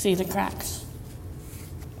see the cracks.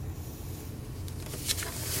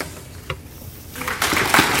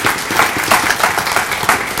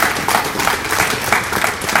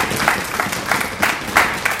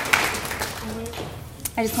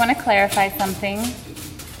 I just want to clarify something.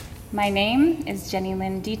 My name is Jenny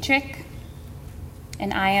Lynn Dietrich,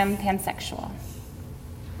 and I am pansexual.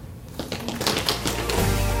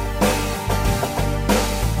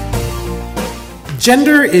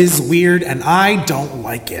 Gender is weird, and I don't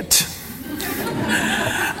like it.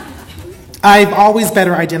 I've always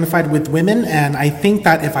better identified with women, and I think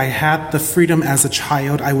that if I had the freedom as a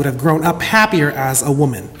child, I would have grown up happier as a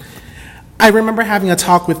woman. I remember having a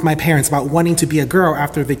talk with my parents about wanting to be a girl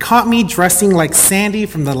after they caught me dressing like Sandy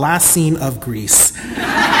from the last scene of Grease.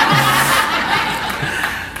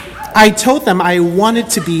 I told them I wanted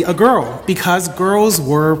to be a girl because girls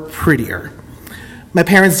were prettier. My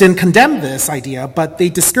parents didn't condemn this idea, but they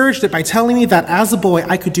discouraged it by telling me that as a boy,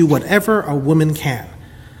 I could do whatever a woman can.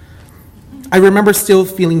 I remember still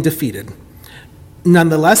feeling defeated.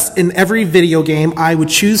 Nonetheless, in every video game, I would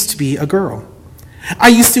choose to be a girl. I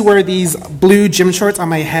used to wear these blue gym shorts on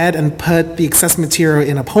my head and put the excess material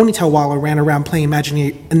in a ponytail while I ran around playing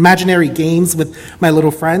imaginary games with my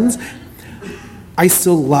little friends. I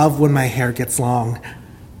still love when my hair gets long.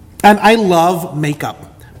 And I love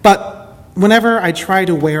makeup. But whenever I try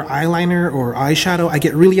to wear eyeliner or eyeshadow, I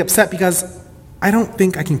get really upset because I don't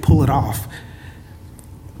think I can pull it off.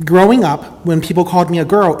 Growing up, when people called me a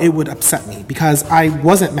girl, it would upset me because I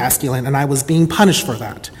wasn't masculine and I was being punished for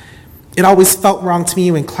that. It always felt wrong to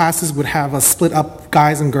me when classes would have us split up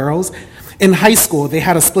guys and girls. In high school, they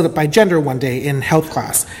had us split up by gender one day in health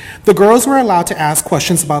class. The girls were allowed to ask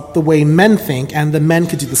questions about the way men think, and the men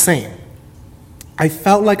could do the same. I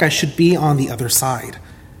felt like I should be on the other side.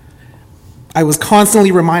 I was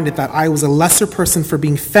constantly reminded that I was a lesser person for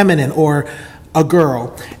being feminine or a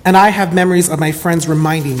girl, and I have memories of my friends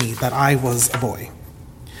reminding me that I was a boy.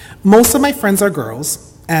 Most of my friends are girls,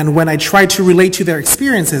 and when I try to relate to their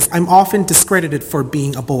experiences, I'm often discredited for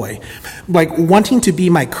being a boy, like wanting to be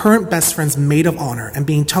my current best friend's maid of honor and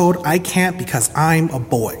being told I can't because I'm a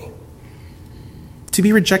boy. To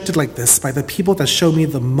be rejected like this by the people that show me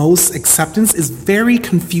the most acceptance is very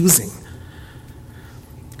confusing.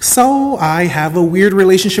 So I have a weird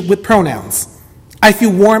relationship with pronouns. I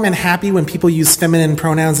feel warm and happy when people use feminine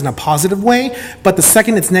pronouns in a positive way, but the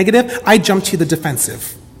second it's negative, I jump to the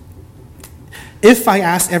defensive. If I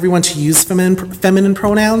asked everyone to use feminine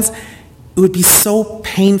pronouns, it would be so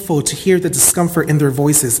painful to hear the discomfort in their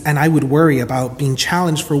voices, and I would worry about being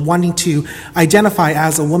challenged for wanting to identify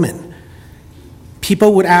as a woman.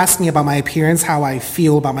 People would ask me about my appearance, how I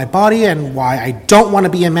feel about my body, and why I don't want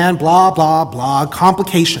to be a man, blah, blah, blah,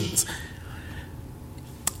 complications.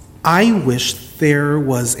 I wish there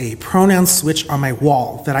was a pronoun switch on my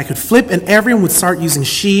wall that I could flip and everyone would start using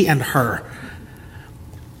she and her.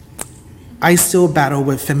 I still battle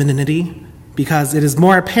with femininity because it is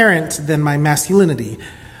more apparent than my masculinity.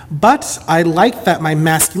 But I like that my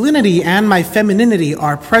masculinity and my femininity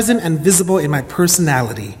are present and visible in my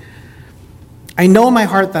personality. I know in my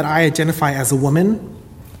heart that I identify as a woman,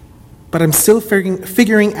 but I'm still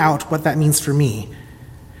figuring out what that means for me.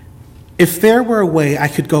 If there were a way I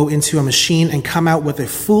could go into a machine and come out with a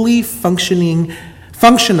fully functional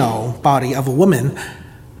body of a woman,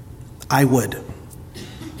 I would.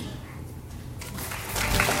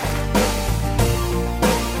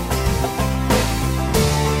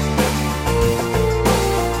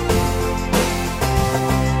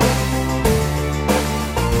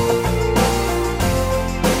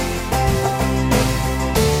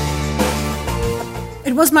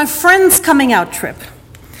 It was my friend's coming out trip.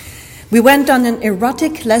 We went on an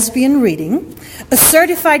erotic lesbian reading, a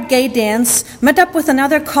certified gay dance, met up with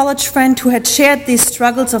another college friend who had shared these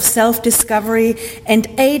struggles of self-discovery, and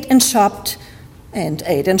ate and shopped.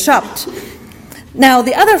 Now,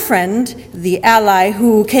 the other friend, the ally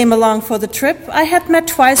who came along for the trip, I had met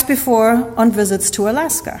twice before on visits to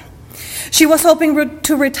Alaska. She was hoping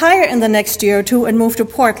to retire in the next year or two and move to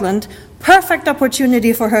Portland. Perfect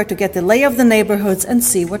opportunity for her to get the lay of the neighborhoods and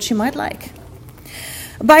see what she might like.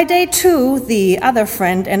 By day 2, the other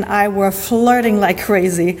friend and I were flirting like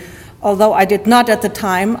crazy, although I did not at the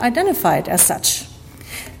time identify it as such.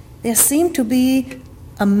 There seemed to be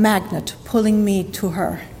a magnet pulling me to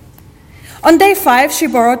her. On day 5, she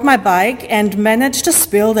borrowed my bike and managed a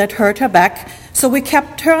spill that hurt her back, so we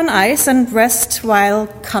kept her on ice and rest while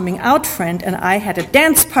coming out friend and I had a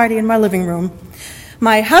dance party in my living room.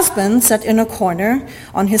 My husband sat in a corner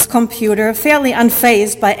on his computer, fairly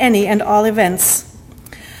unfazed by any and all events.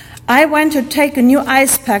 I went to take a new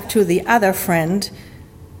ice pack to the other friend,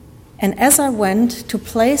 and as I went to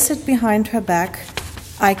place it behind her back,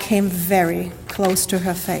 I came very close to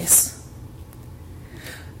her face.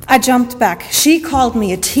 I jumped back. She called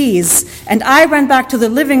me a tease, and I ran back to the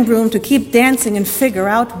living room to keep dancing and figure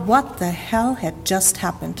out what the hell had just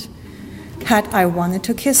happened. Had I wanted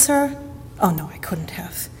to kiss her? Oh no, I couldn't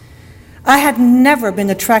have. I had never been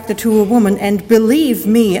attracted to a woman, and believe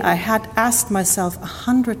me, I had asked myself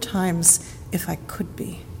 100 times if I could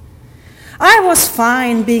be. I was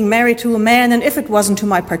fine being married to a man, and if it wasn't to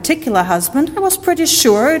my particular husband, I was pretty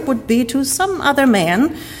sure it would be to some other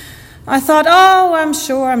man. I thought, oh, I'm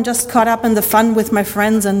sure I'm just caught up in the fun with my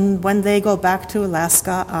friends, and when they go back to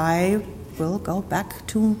Alaska, I will go back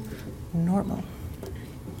to normal.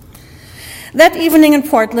 That evening in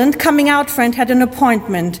Portland, coming out friend had an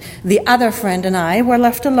appointment. The other friend and I were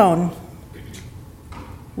left alone.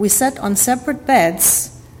 We sat on separate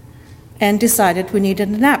beds and decided we needed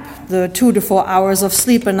a nap. The 2 to 4 hours of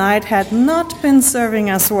sleep a night had not been serving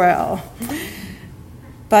us well.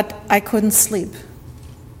 But I couldn't sleep.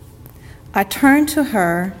 I turned to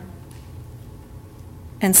her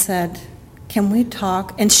and said, can we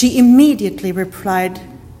talk? And she immediately replied,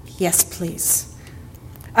 yes, please.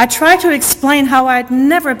 I tried to explain how I'd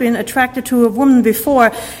never been attracted to a woman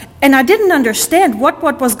before, and I didn't understand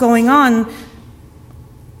what was going on.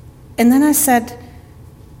 And then I said,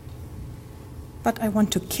 but I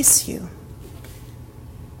want to kiss you.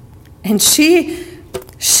 And she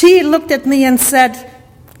looked at me and said,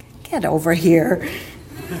 get over here.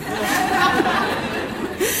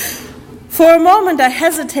 For a moment I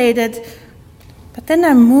hesitated, but then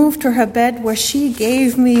I moved to her bed where she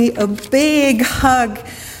gave me a big hug.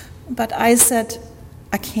 But I said,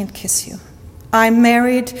 I can't kiss you. I'm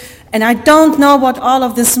married, and I don't know what all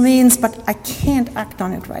of this means, but I can't act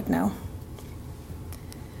on it right now.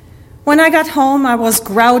 When I got home, I was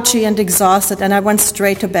grouchy and exhausted, and I went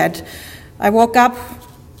straight to bed. I woke up,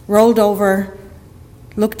 rolled over,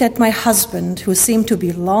 looked at my husband, who seemed to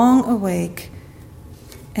be long awake,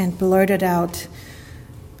 and blurted out,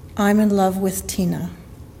 I'm in love with Tina.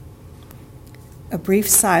 A brief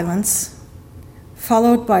silence,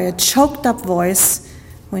 followed by a choked-up voice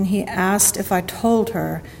when he asked if I told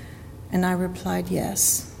her, and I replied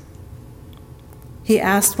yes. He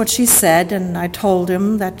asked what she said, and I told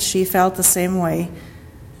him that she felt the same way.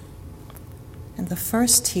 And the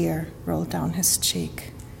first tear rolled down his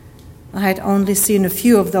cheek. I had only seen a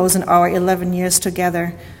few of those in our 11 years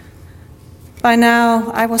together. By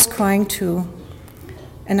now, I was crying too,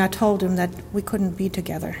 and I told him that we couldn't be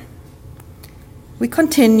together. We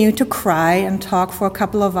continued to cry and talk for a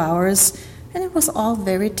couple of hours, and it was all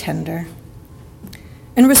very tender.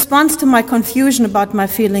 In response to my confusion about my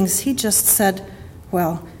feelings, he just said,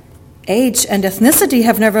 well, age and ethnicity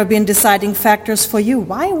have never been deciding factors for you.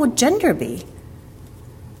 Why would gender be?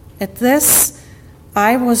 At this,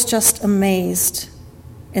 I was just amazed,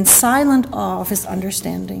 in silent awe of his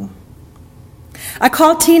understanding. I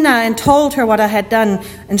called Tina and told her what I had done,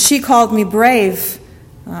 and she called me brave.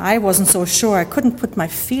 I wasn't so sure. I couldn't put my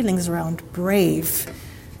feelings around brave.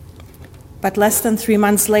 But less than 3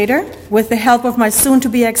 months later, with the help of my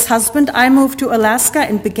soon-to-be ex-husband, I moved to Alaska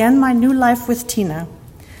and began my new life with Tina.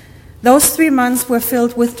 Those 3 months were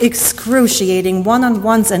filled with excruciating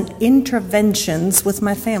one-on-ones and interventions with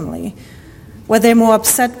my family. Were they more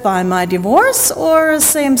upset by my divorce or a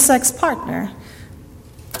same-sex partner?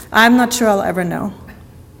 I'm not sure I'll ever know.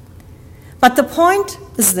 But the point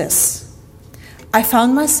is this. I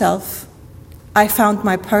found myself. I found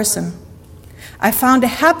my person. I found a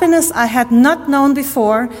happiness I had not known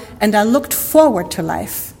before, and I looked forward to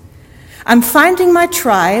life. I'm finding my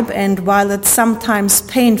tribe, and while it's sometimes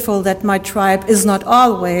painful that my tribe is not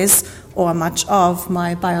always or much of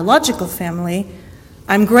my biological family,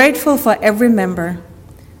 I'm grateful for every member.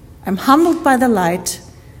 I'm humbled by the light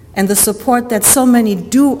and the support that so many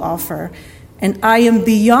do offer, and I am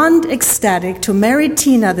beyond ecstatic to marry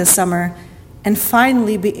Tina this summer and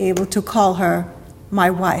finally be able to call her my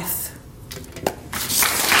wife.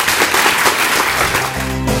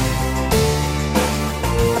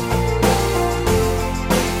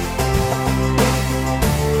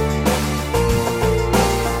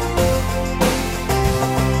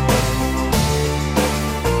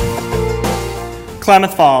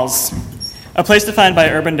 Klamath Falls, a place defined by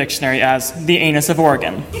Urban Dictionary as the anus of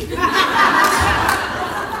Oregon.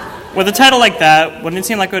 With a title like that, wouldn't it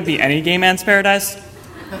seem like it would be any gay man's paradise?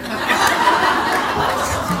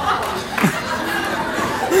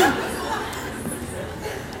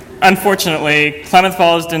 Unfortunately, Klamath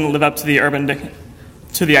Falls didn't live up to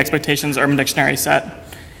the expectations Urban Dictionary set.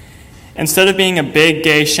 Instead of being a big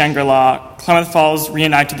gay Shangri-La, Klamath Falls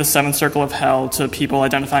reenacted the seventh circle of hell to people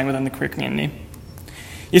identifying within the queer community.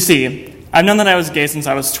 You see, I've known that I was gay since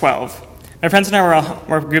I was 12. My friends and I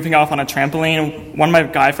were goofing off on a trampoline. One of my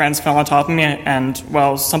guy friends fell on top of me, and,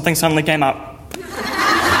 well, something suddenly came up.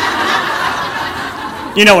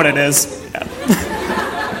 You know what it is. Yeah.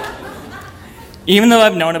 Even though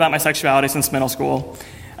I've known about my sexuality since middle school,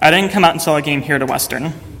 I didn't come out until I came here to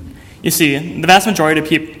Western. You see, the vast majority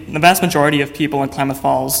of people in Klamath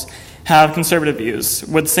Falls have conservative views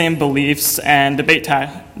with the same beliefs and debate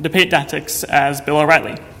tactics as Bill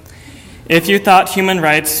O'Reilly. If you thought human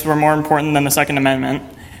rights were more important than the Second Amendment,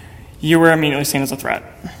 you were immediately seen as a threat.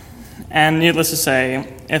 And needless to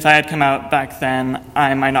say, if I had come out back then,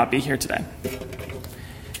 I might not be here today.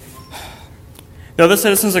 Though the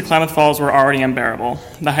citizens of Klamath Falls were already unbearable,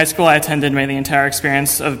 the high school I attended made the entire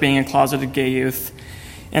experience of being a closeted gay youth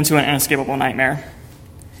into an inescapable nightmare.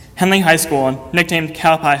 Henley High School, nicknamed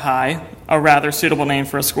Cowpie High, a rather suitable name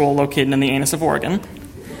for a school located in the anus of Oregon,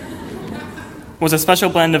 was a special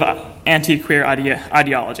blend of anti-queer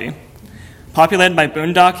ideology. populated by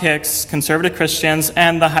boondock hicks, conservative Christians,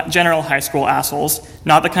 and the general high school assholes,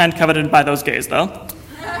 not the kind coveted by those gays, though.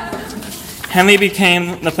 Henley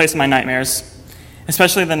became the place of my nightmares,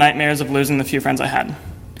 especially the nightmares of losing the few friends I had.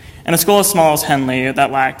 In a school as small as Henley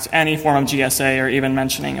that lacked any form of GSA or even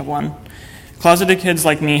mentioning of one, closeted kids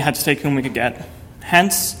like me had to take whom we could get.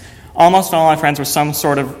 Hence, almost all my friends were some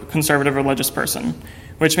sort of conservative religious person,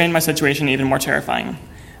 which made my situation even more terrifying.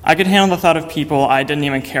 I could handle the thought of people I didn't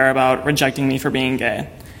even care about rejecting me for being gay,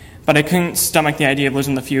 but I couldn't stomach the idea of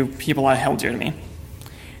losing the few people I held dear to me.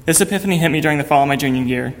 This epiphany hit me during the fall of my junior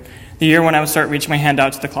year, the year when I would start reaching my hand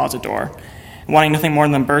out to the closet door, wanting nothing more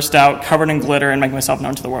than burst out, covered in glitter, and make myself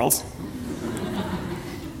known to the world.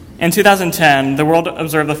 In 2010, the world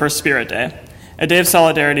observed the first Spirit Day, a day of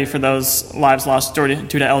solidarity for those lives lost due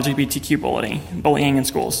to LGBTQ bullying in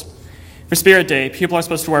schools. For Spirit Day, people are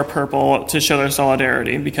supposed to wear purple to show their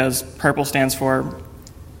solidarity because purple stands for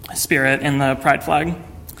spirit in the pride flag.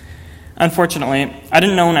 Unfortunately, I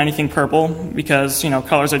didn't own anything purple because,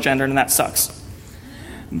 colors are gendered and that sucks.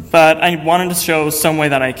 But I wanted to show some way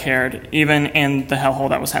that I cared, even in the hellhole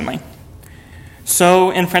that was Henley.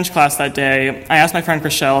 So in French class that day, I asked my friend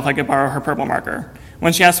Chriselle if I could borrow her purple marker.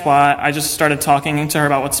 When she asked why, I just started talking to her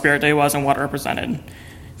about what Spirit Day was and what it represented.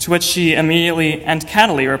 To which she immediately and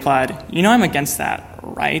cattily replied, I'm against that,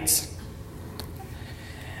 right?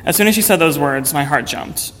 As soon as she said those words, my heart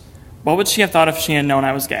jumped. What would she have thought if she had known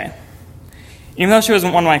I was gay? Even though she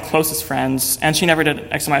wasn't one of my closest friends, and she never did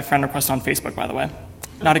accept my friend request on Facebook, by the way.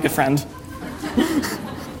 Not a good friend.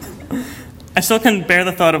 I still couldn't bear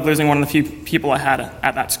the thought of losing one of the few people I had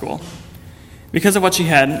at that school. Because of what she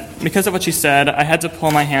said, I had to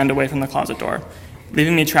pull my hand away from the closet door,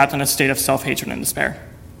 leaving me trapped in a state of self-hatred and despair.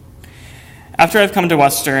 After I've come to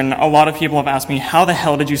Western, a lot of people have asked me, how the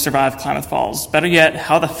hell did you survive Klamath Falls? Better yet,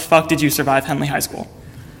 how the fuck did you survive Henley High School?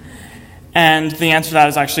 And the answer to that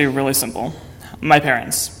is actually really simple. My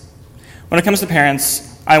parents. When it comes to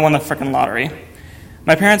parents, I won the frickin' lottery.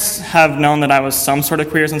 My parents have known that I was some sort of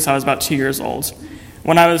queer since I was about 2 years old.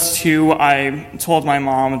 When I was 2, I told my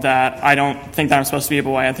mom that I don't think that I'm supposed to be a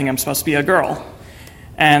boy, I think I'm supposed to be a girl.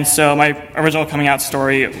 And so my original coming out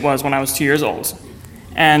story was when I was 2 years old.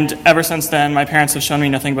 And ever since then, my parents have shown me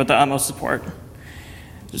nothing but the utmost support.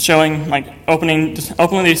 Openly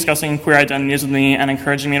discussing queer identities with me and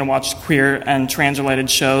encouraging me to watch queer and trans-related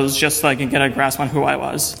shows just so I could get a grasp on who I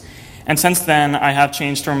was. And since then, I have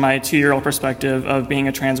changed from my 2-year-old perspective of being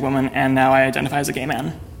a trans woman, and now I identify as a gay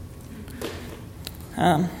man.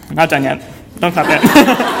 Not done yet. Don't clap yet.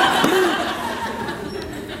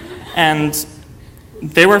 And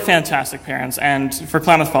they were fantastic parents, and for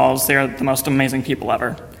Klamath Falls, they are the most amazing people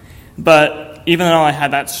ever. But even though I had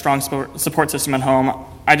that strong support system at home,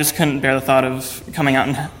 I just couldn't bear the thought of coming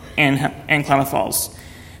out in Klamath Falls.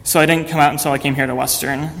 So I didn't come out until I came here to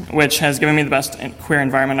Western, which has given me the best queer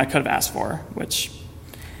environment I could have asked for, which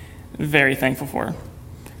I'm very thankful for.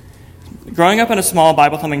 Growing up in a small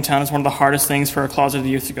Bible-thumping town is one of the hardest things for a closeted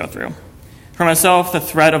youth to go through. For myself, the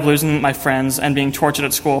threat of losing my friends and being tortured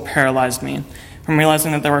at school paralyzed me, from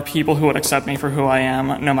realizing that there were people who would accept me for who I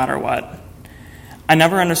am, no matter what. I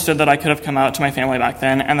never understood that I could have come out to my family back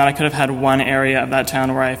then, and that I could have had one area of that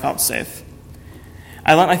town where I felt safe.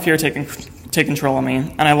 I let my fear take control of me,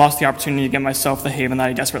 and I lost the opportunity to give myself the haven that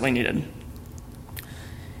I desperately needed.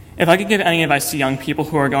 If I could give any advice to young people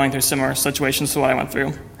who are going through similar situations to what I went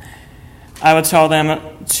through, I would tell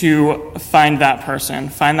them to find that person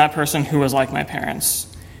who was like my parents.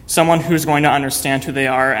 Someone who's going to understand who they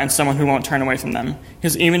are and someone who won't turn away from them.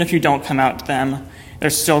 Because even if you don't come out to them, they're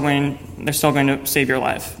still going to save your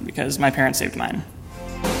life, because my parents saved mine.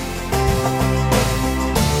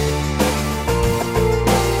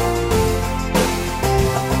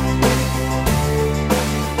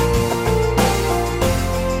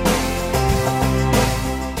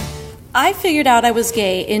 I figured out I was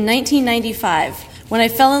gay in 1995 when I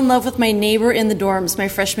fell in love with my neighbor in the dorms my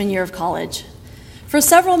freshman year of college. For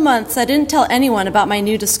several months, I didn't tell anyone about my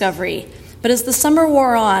new discovery, but as the summer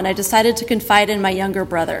wore on, I decided to confide in my younger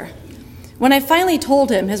brother. When I finally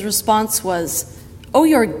told him, his response was, "Oh,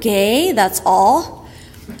 you're gay? That's all?"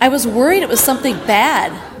 I was worried it was something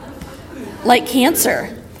bad, like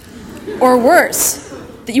cancer, or worse,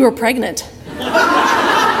 that you were pregnant.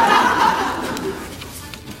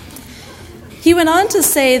 He went on to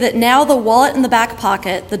say that now the wallet in the back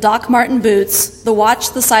pocket, the Doc Marten boots, the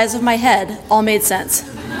watch the size of my head, all made sense.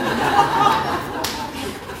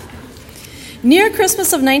 Near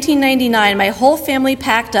Christmas of 1999, my whole family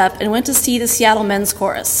packed up and went to see the Seattle Men's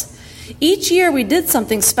Chorus. Each year we did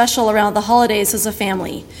something special around the holidays as a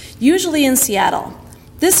family, usually in Seattle.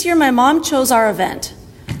 This year my mom chose our event.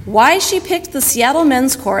 Why she picked the Seattle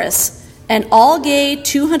Men's Chorus, an all-gay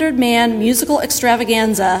 200-man musical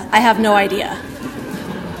extravaganza, I have no idea.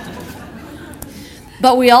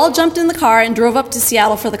 But we all jumped in the car and drove up to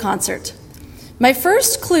Seattle for the concert. My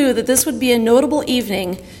first clue that this would be a notable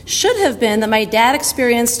evening should have been that my dad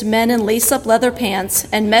experienced men in lace-up leather pants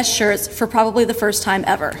and mesh shirts for probably the first time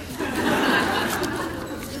ever.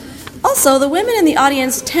 Also, the women in the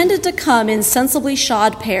audience tended to come in sensibly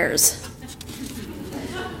shod pairs.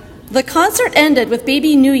 The concert ended with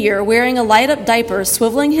Baby New Year wearing a light-up diaper,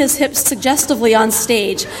 swiveling his hips suggestively on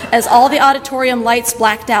stage as all the auditorium lights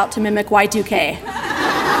blacked out to mimic Y2K.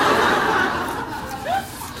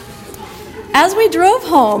 As we drove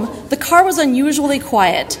home, the car was unusually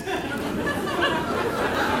quiet.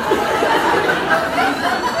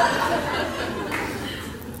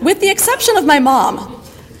 With the exception of my mom,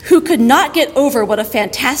 who could not get over what a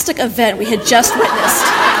fantastic event we had just witnessed.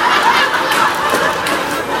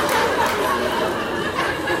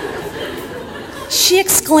 She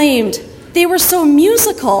exclaimed, "They were so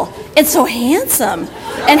musical and so handsome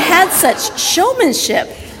and had such showmanship.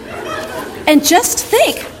 And just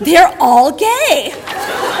think, they're all gay.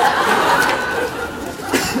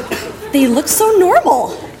 They look so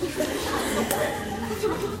normal."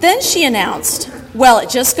 Then she announced, "Well, it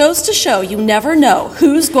just goes to show you never know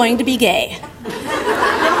who's going to be gay."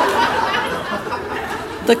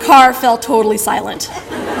 The car fell totally silent.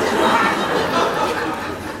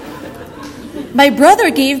 My brother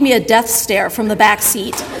gave me a death stare from the back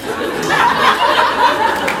seat,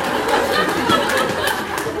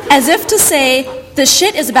 as if to say, the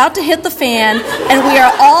shit is about to hit the fan, and we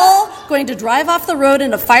are all going to drive off the road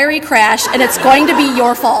in a fiery crash, and it's going to be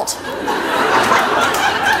your fault.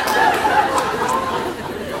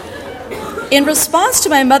 In response to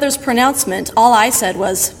my mother's pronouncement, all I said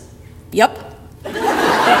was, "Yup."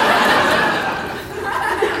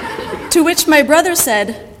 To which my brother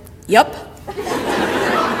said, "Yup."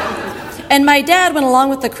 And my dad went along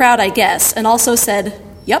with the crowd, I guess, and also said,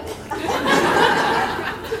 "Yup."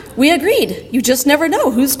 We agreed. You just never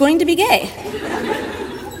know who's going to be gay.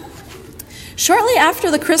 Shortly after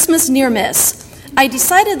the Christmas near miss, I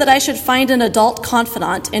decided that I should find an adult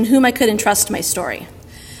confidant in whom I could entrust my story.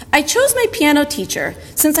 I chose my piano teacher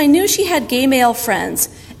since I knew she had gay male friends,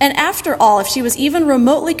 and after all, if she was even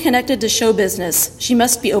remotely connected to show business, she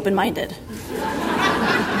must be open-minded.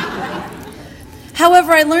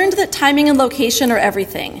 However, I learned that timing and location are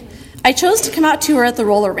everything. I chose to come out to her at the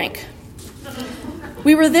roller rink.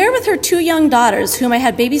 We were there with her 2 young daughters, whom I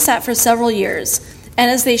had babysat for several years,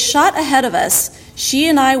 and as they shot ahead of us, she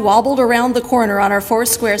and I wobbled around the corner on our 4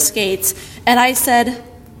 square skates, and I said,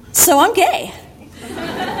 "So I'm gay."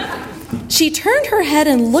 She turned her head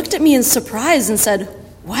and looked at me in surprise and said,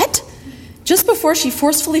 "What?" just before she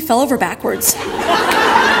forcefully fell over backwards.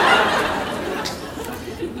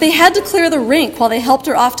 They had to clear the rink while they helped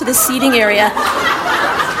her off to the seating area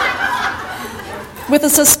with a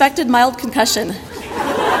suspected mild concussion.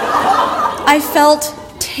 I felt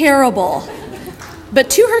terrible. But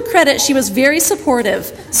to her credit, she was very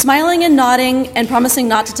supportive, smiling and nodding and promising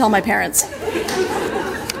not to tell my parents.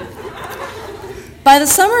 By the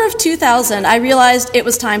summer of 2000, I realized it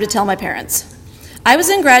was time to tell my parents. I was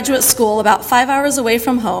in graduate school about 5 hours away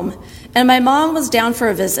from home, and my mom was down for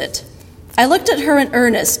a visit. I looked at her in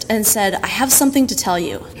earnest and said, "I have something to tell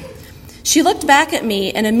you." She looked back at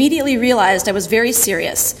me and immediately realized I was very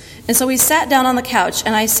serious, and so we sat down on the couch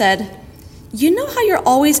and I said, "You know how you're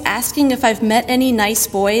always asking if I've met any nice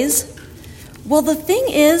boys? Well, the thing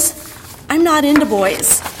is, I'm not into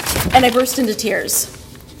boys." And I burst into tears.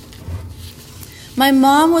 My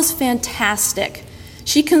mom was fantastic.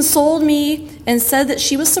 She consoled me and said that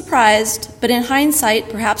she was surprised, but in hindsight,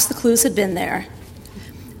 perhaps the clues had been there.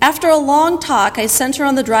 After a long talk, I sent her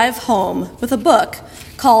on the drive home with a book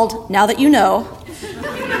called Now That You Know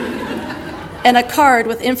and a card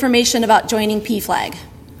with information about joining PFLAG.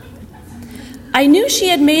 I knew she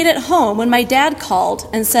had made it home when my dad called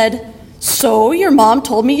and said, "So your mom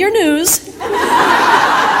told me your news."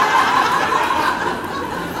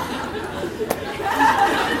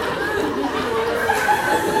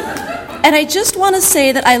 And I just want to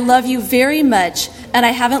say that I love you very much, and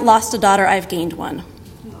I haven't lost a daughter, I've gained one.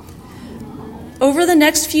 Over the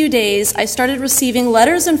next few days, I started receiving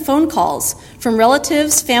letters and phone calls from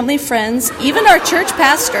relatives, family, friends, even our church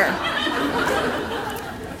pastor.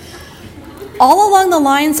 All along the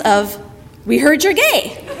lines of, "We heard you're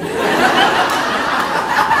gay.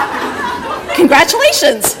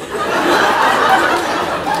 Congratulations."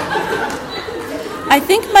 I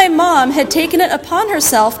think my mom had taken it upon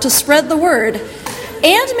herself to spread the word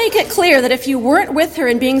and make it clear that if you weren't with her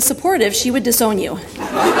and being supportive, she would disown you.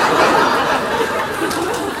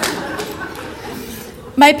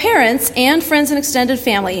 My parents and friends and extended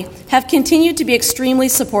family have continued to be extremely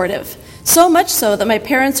supportive, so much so that my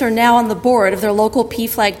parents are now on the board of their local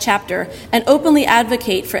PFLAG chapter and openly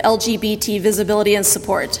advocate for LGBT visibility and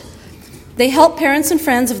support. They help parents and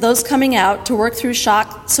friends of those coming out to work through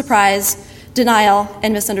shock, surprise, denial,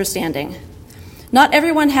 and misunderstanding. Not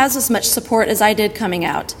everyone has as much support as I did coming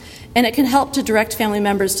out, and it can help to direct family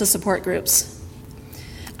members to support groups.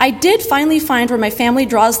 I did finally find where my family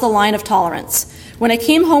draws the line of tolerance when I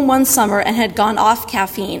came home one summer and had gone off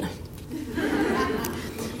caffeine.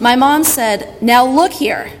 My mom said, "Now look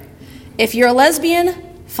here. If you're a lesbian,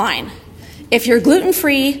 fine. If you're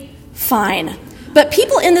gluten-free, fine. But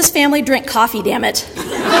people in this family drink coffee, damn it."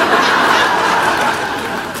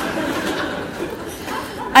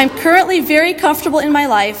 I'm currently very comfortable in my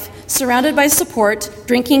life, surrounded by support,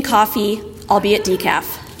 drinking coffee, albeit decaf.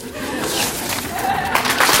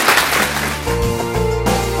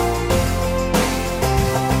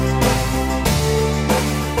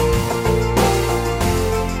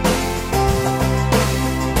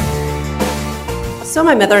 So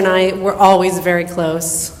my mother and I were always very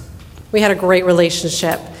close. We had a great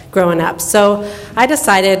relationship growing up. So I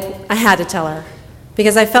decided I had to tell her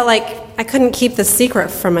because I felt like I couldn't keep the secret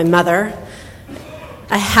from my mother.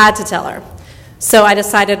 I had to tell her. So I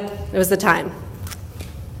decided it was the time.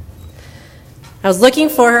 I was looking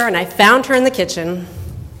for her and I found her in the kitchen.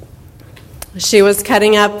 She was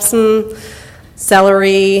cutting up some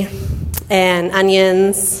celery and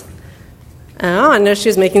onions. Oh, I know she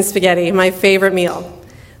was making spaghetti, my favorite meal.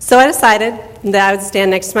 So I decided that I would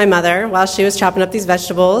stand next to my mother while she was chopping up these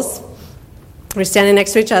vegetables. We were standing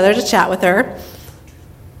next to each other to chat with her.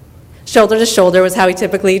 Shoulder to shoulder was how we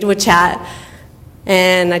typically would chat.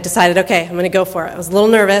 And I decided, okay, I'm going to go for it. I was a little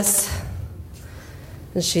nervous.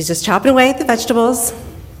 And she's just chopping away at the vegetables.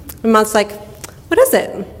 My mom's like, "What is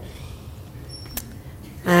it?" And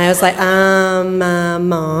I was like,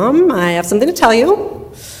 Mom, I have something to tell you.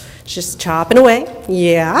 Just chopping away.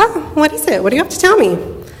 "Yeah? What is it? What do you have to tell me?"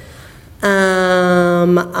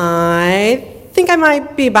 I think I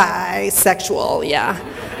might be bisexual, yeah.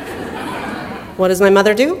 What does my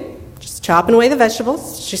mother do? Just chopping away the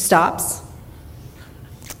vegetables. She stops.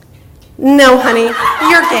 "No, honey,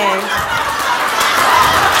 you're gay."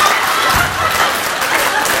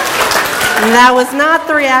 And that was not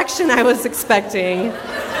the reaction I was expecting.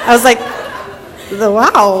 I was like,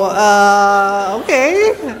 wow,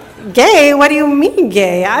 okay. "Gay? What do you mean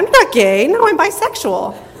gay? I'm not gay. No, I'm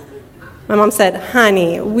bisexual." My mom said,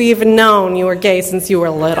 "Honey, we've known you were gay since you were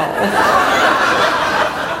little."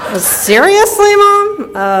 "Seriously,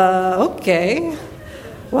 Mom? Okay.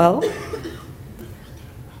 Well,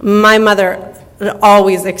 my mother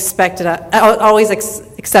always accepted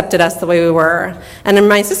us the way we were. And then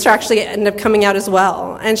my sister actually ended up coming out as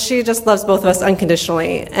well. And she just loves both of us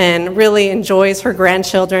unconditionally and really enjoys her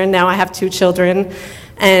grandchildren. Now I have 2 children.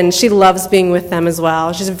 And she loves being with them as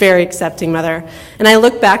well. She's a very accepting mother. And I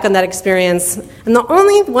look back on that experience, and the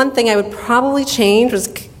only one thing I would probably change was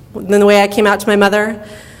the way I came out to my mother.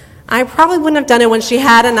 I probably wouldn't have done it when she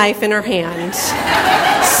had a knife in her hand.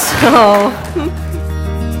 So...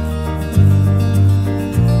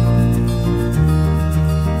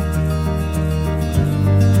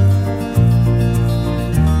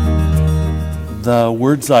 The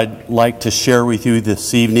words I'd like to share with you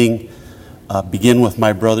this evening begin with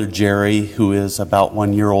my brother Jerry, who is about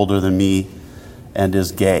 1 year older than me and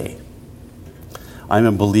is gay. I'm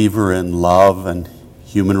a believer in love and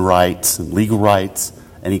human rights and legal rights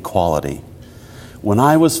and equality. When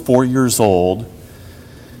I was 4 years old,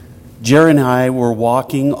 Jerry and I were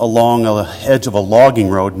walking along the edge of a logging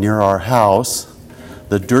road near our house.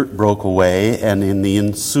 The dirt broke away, and in the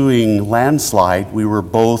ensuing landslide, we were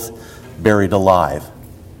both buried alive.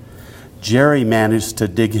 Jerry managed to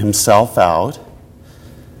dig himself out,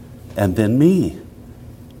 and then me.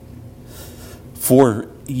 4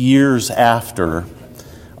 years after,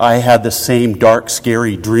 I had the same dark,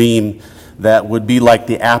 scary dream that would be like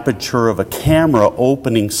the aperture of a camera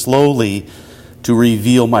opening slowly to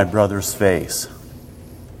reveal my brother's face.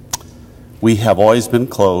 We have always been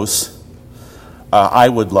close. I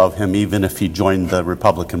would love him even if he joined the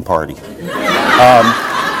Republican Party.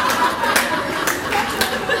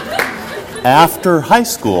 After high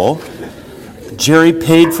school, Jerry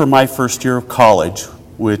paid for my first year of college,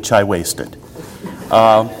 which I wasted.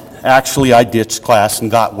 Actually, I ditched class and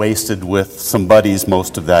got wasted with some buddies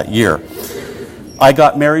most of that year. I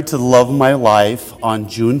got married to the love of my life on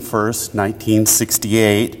June 1st,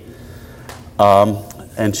 1968,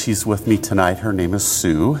 and she's with me tonight. Her name is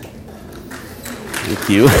Sue. Thank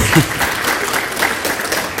you.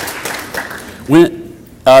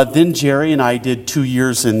 Then Jerry and I did 2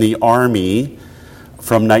 years in the Army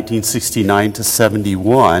from 1969 to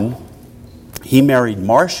 71. He married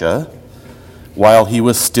Marcia while he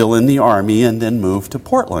was still in the Army and then moved to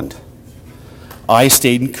Portland. I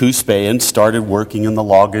stayed in Coos Bay and started working in the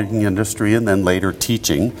logging industry and then later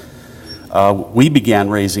teaching. We began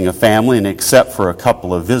raising a family, and except for a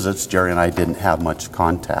couple of visits, Jerry and I didn't have much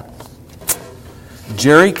contact.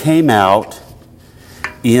 Jerry came out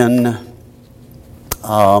in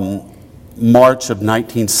March of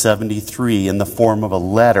 1973 in the form of a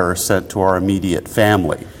letter sent to our immediate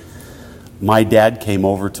family. My dad came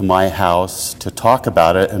over to my house to talk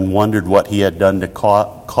about it and wondered what he had done to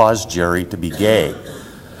cause Jerry to be gay.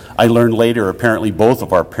 I learned later, apparently both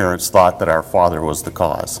of our parents thought that our father was the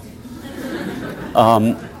cause.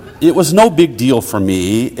 It was no big deal for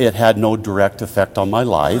me. It had no direct effect on my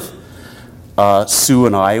life. Sue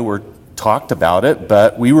and I talked about it,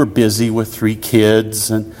 but we were busy with 3 kids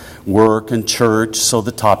and work and church, so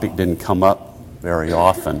the topic didn't come up very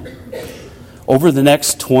often. Over the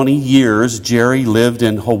next 20 years, Jerry lived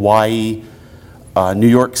in Hawaii, New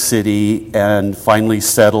York City, and finally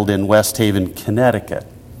settled in West Haven, Connecticut.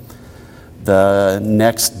 The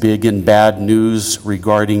next big and bad news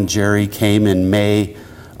regarding Jerry came in May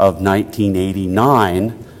of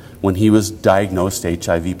 1989 when he was diagnosed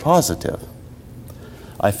HIV positive.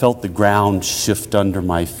 I felt the ground shift under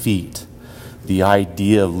my feet. The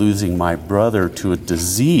idea of losing my brother to a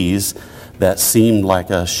disease that seemed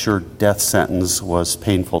like a sure death sentence was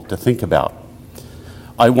painful to think about.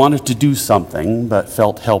 I wanted to do something, but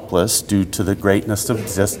felt helpless due to the greatness of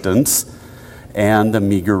existence and the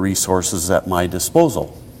meager resources at my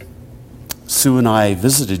disposal. Sue and I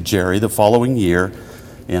visited Jerry the following year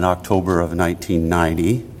in October of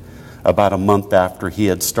 1990, about a month after he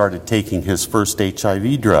had started taking his first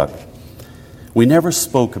HIV drug. We never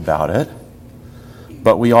spoke about it,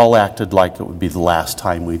 but we all acted like it would be the last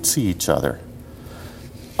time we'd see each other.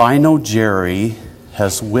 I know Jerry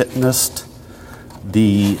has witnessed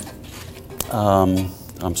I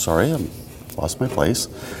lost my place.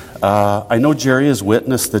 I know Jerry has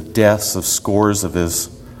witnessed the deaths of scores of his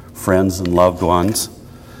friends and loved ones.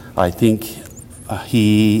 I think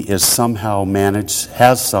he has somehow managed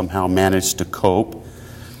to cope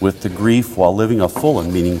with the grief while living a full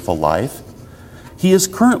and meaningful life. He is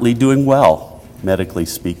currently doing well, medically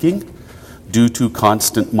speaking, due to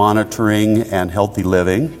constant monitoring and healthy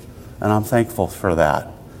living, and I'm thankful for that.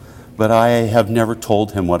 But I have never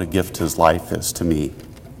told him what a gift his life is to me.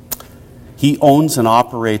 He owns and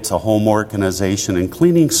operates a home organization and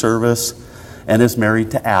cleaning service and is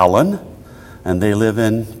married to Alan, and they live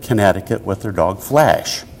in Connecticut with their dog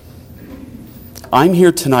Flash. I'm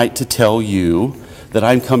here tonight to tell you that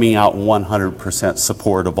I'm coming out in 100%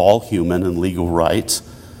 support of all human and legal rights,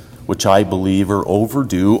 which I believe are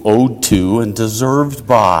overdue, owed to, and deserved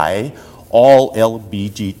by all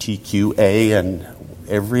LGBTQA and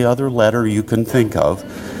every other letter you can think of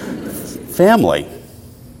family.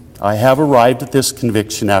 I have arrived at this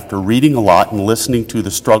conviction after reading a lot and listening to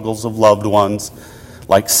the struggles of loved ones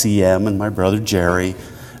like CM and my brother Jerry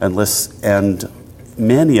and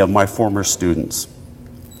many of my former students.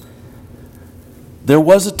 There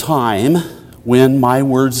was a time when my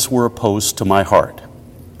words were opposed to my heart.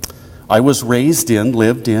 I was raised in,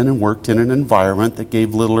 lived in, and worked in an environment that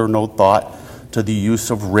gave little or no thought to the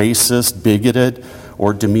use of racist, bigoted,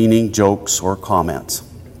 or demeaning jokes or comments.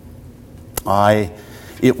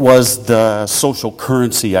 It was the social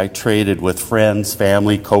currency I traded with friends,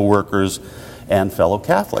 family, coworkers, and fellow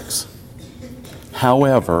Catholics.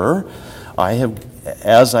 However,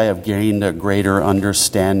 as I have gained a greater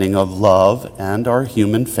understanding of love and our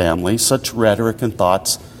human family, such rhetoric and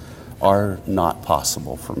thoughts are not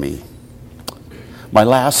possible for me. My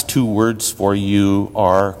last 2 words for you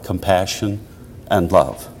are compassion and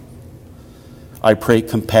love. I pray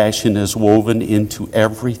compassion is woven into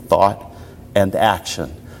every thought and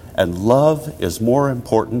action, and love is more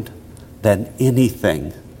important than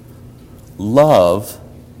anything. Love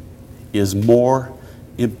is more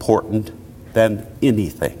important than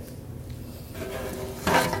anything.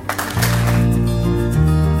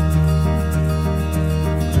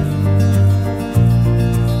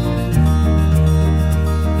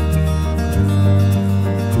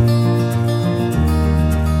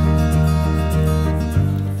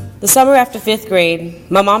 The summer after 5th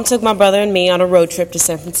grade, my mom took my brother and me on a road trip to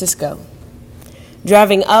San Francisco.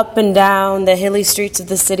 Driving up and down the hilly streets of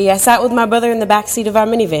the city, I sat with my brother in the back seat of our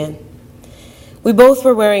minivan. We both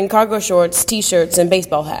were wearing cargo shorts, t-shirts, and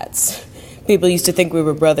baseball hats. People used to think we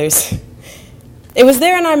were brothers. It was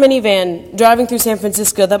there in our minivan, driving through San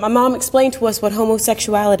Francisco, that my mom explained to us what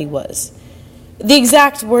homosexuality was. The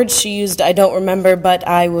exact words she used I don't remember, but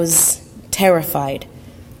I was terrified.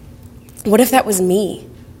 What if that was me?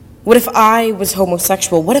 What if I was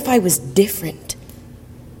homosexual? What if I was different?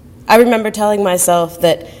 I remember telling myself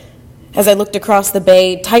that as I looked across the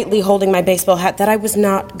bay, tightly holding my baseball hat, that I was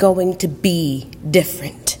not going to be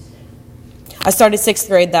different. I started 6th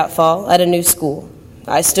grade that fall at a new school.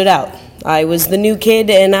 I stood out. I was the new kid,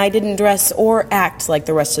 and I didn't dress or act like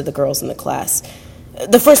the rest of the girls in the class.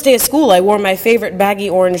 The first day of school, I wore my favorite baggy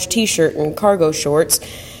orange t-shirt and cargo shorts,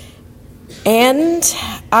 and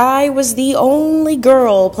I was the only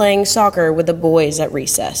girl playing soccer with the boys at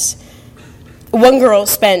recess. One girl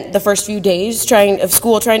spent the first few days of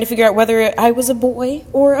school trying to figure out whether I was a boy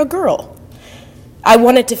or a girl. I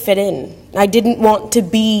wanted to fit in. I didn't want to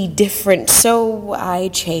be different, so I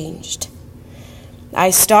changed.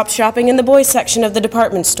 I stopped shopping in the boys section of the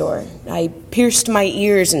department store. I pierced my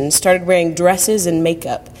ears and started wearing dresses and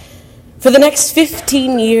makeup. For the next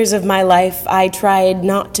 15 years of my life, I tried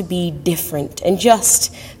not to be different and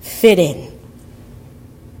just fit in.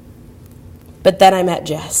 But then I met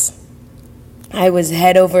Jess. I was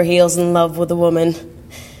head over heels in love with a woman.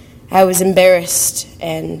 I was embarrassed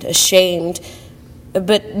and ashamed,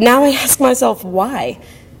 but now I ask myself why.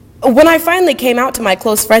 When I finally came out to my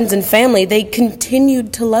close friends and family, they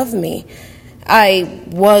continued to love me. I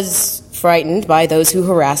was frightened by those who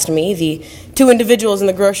harassed me, the 2 individuals in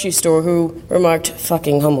the grocery store who remarked,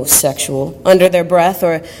 "fucking homosexual," under their breath,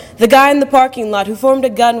 or the guy in the parking lot who formed a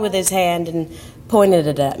gun with his hand and pointed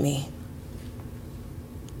it at me.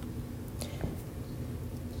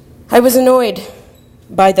 I was annoyed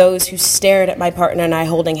by those who stared at my partner and I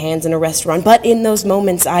holding hands in a restaurant, but in those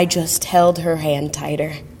moments I just held her hand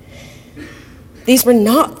tighter. These were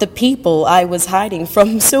not the people I was hiding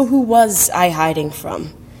from, so who was I hiding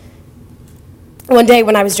from? One day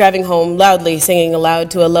when I was driving home, loudly singing aloud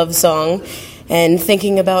to a love song and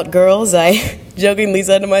thinking about girls, I jokingly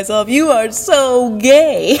said to myself, "You are so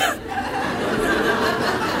gay."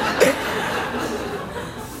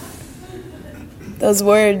 Those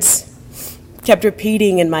words kept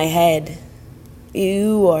repeating in my head.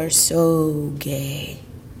 You are so gay.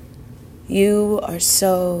 You are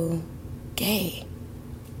so gay.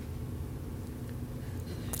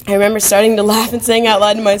 I remember starting to laugh and saying out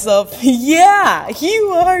loud to myself, yeah, you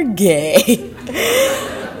are gay.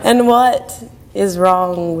 And what is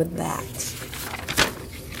wrong with that?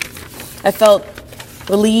 I felt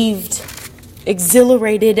relieved,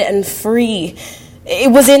 exhilarated, and free.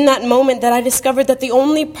 It was in that moment that I discovered that the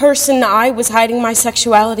only person I was hiding my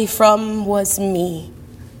sexuality from was me.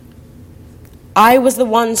 I was the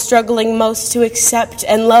one struggling most to accept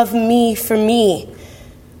and love me for me.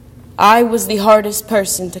 I was the hardest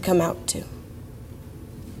person to come out to.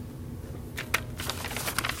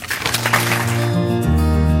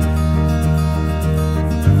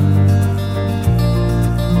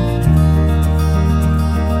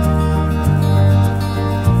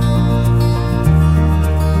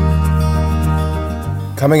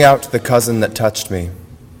 Coming out to the cousin that touched me.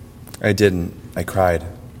 I didn't. I cried.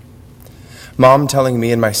 Mom telling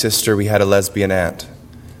me and my sister we had a lesbian aunt.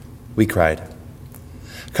 We cried.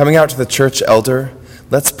 Coming out to the church elder,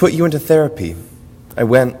 let's put you into therapy. I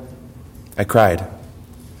went. I cried.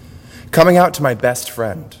 Coming out to my best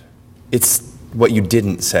friend. It's what you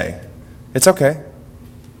didn't say. It's okay.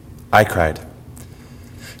 I cried.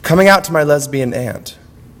 Coming out to my lesbian aunt.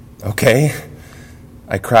 Okay.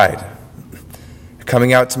 I cried.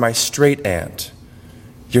 Coming out to my straight aunt.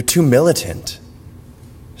 You're too militant.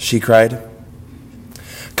 She cried.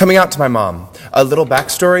 Coming out to my mom. A little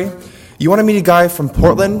backstory. You want to meet a guy from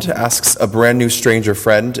Portland? Asks a brand new stranger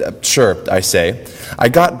friend. Sure, I say. I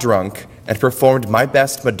got drunk and performed my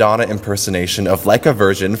best Madonna impersonation of Like a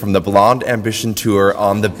Virgin from the Blonde Ambition tour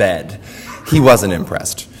on the bed. He wasn't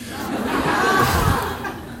impressed.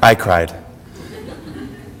 I cried.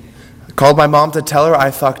 Called my mom to tell her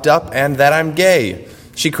I fucked up and that I'm gay.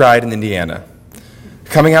 She cried in Indiana.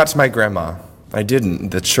 Coming out to my grandma. I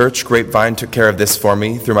didn't. The church grapevine took care of this for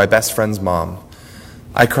me through my best friend's mom.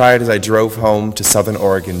 I cried as I drove home to Southern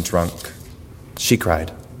Oregon drunk. She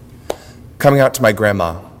cried. Coming out to my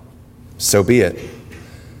grandma. So be it.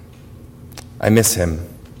 I miss him.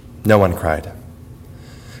 No one cried.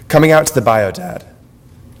 Coming out to the bio dad.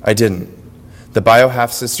 I didn't. The bio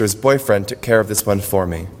half-sister's boyfriend took care of this one for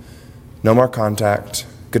me. No more contact.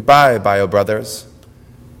 Goodbye, bio brothers.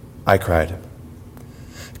 I cried.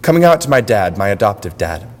 Coming out to my dad, my adoptive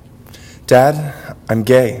dad. Dad, I'm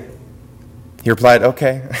gay. He replied,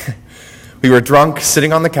 okay. We were drunk,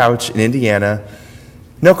 sitting on the couch in Indiana.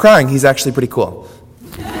 No crying, he's actually pretty cool.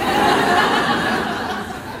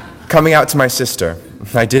 Coming out to my sister.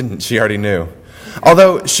 I didn't, she already knew.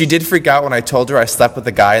 Although she did freak out when I told her I slept with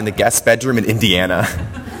a guy in the guest bedroom in Indiana.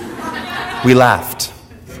 We laughed.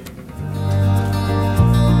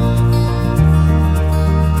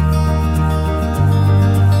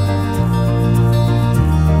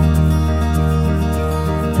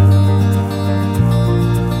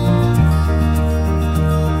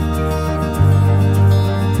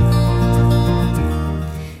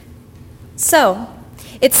 So,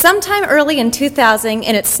 it's sometime early in 2000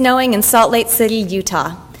 and it's snowing in Salt Lake City,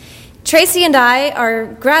 Utah. Tracy and I are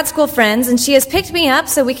grad school friends and she has picked me up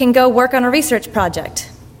so we can go work on a research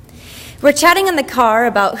project. We're chatting in the car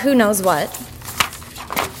about who knows what.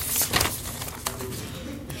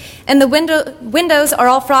 And the windows are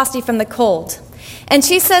all frosty from the cold. And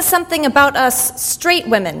she says something about us straight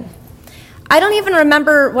women. I don't even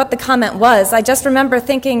remember what the comment was. I just remember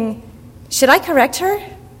thinking, should I correct her?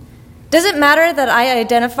 Does it matter that I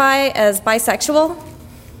identify as bisexual?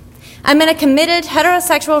 I'm in a committed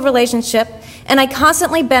heterosexual relationship, and I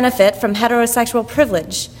constantly benefit from heterosexual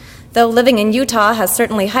privilege, though living in Utah has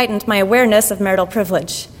certainly heightened my awareness of marital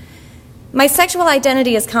privilege. My sexual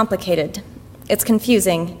identity is complicated. It's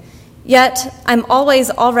confusing, yet I'm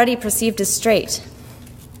always already perceived as straight.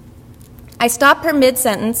 I stop her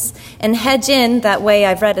mid-sentence and hedge in that way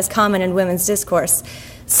I've read is common in women's discourse.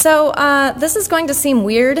 So this is going to seem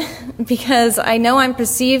weird because I know I'm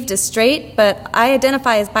perceived as straight, but I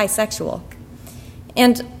identify as bisexual.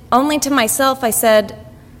 And only to myself I said,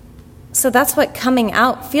 so that's what coming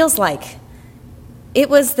out feels like. It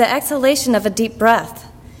was the exhalation of a deep breath.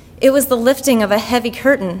 It was the lifting of a heavy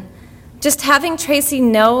curtain. Just having Tracy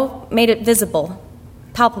know made it visible,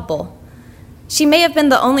 palpable. She may have been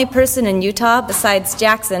the only person in Utah besides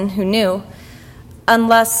Jackson who knew,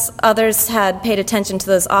 unless others had paid attention to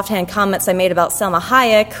those offhand comments I made about Selma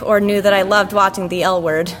Hayek or knew that I loved watching the L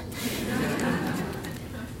Word.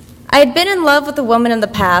 I had been in love with a woman in the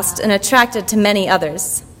past and attracted to many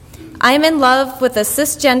others. I am in love with a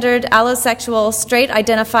cisgendered, allosexual,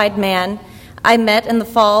 straight-identified man I met in the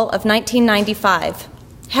fall of 1995.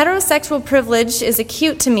 Heterosexual privilege is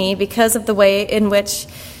acute to me because of the way in which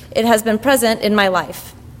it has been present in my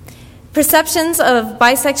life. Perceptions of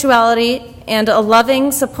bisexuality and a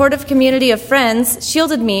loving, supportive community of friends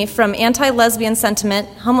shielded me from anti-lesbian sentiment,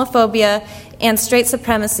 homophobia, and straight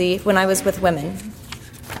supremacy when I was with women.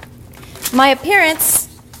 My appearance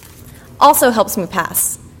also helps me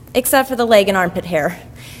pass, except for the leg and armpit hair.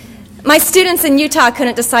 My students in Utah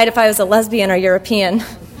couldn't decide if I was a lesbian or European.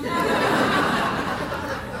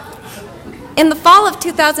 In the fall of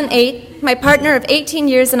 2008, my partner of 18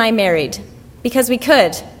 years and I married, because we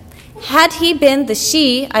could. Had he been the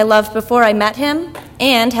she I loved before I met him,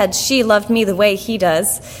 and had she loved me the way he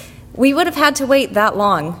does, we would have had to wait that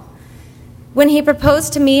long. When he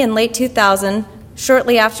proposed to me in late 2000,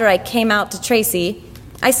 shortly after I came out to Tracy,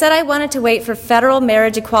 I said I wanted to wait for federal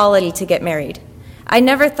marriage equality to get married. I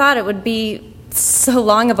never thought it would be so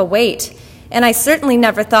long of a wait, and I certainly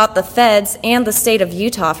never thought the feds and the state of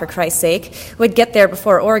Utah, for Christ's sake, would get there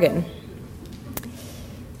before Oregon.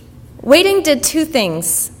 Waiting did two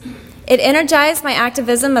things. It energized my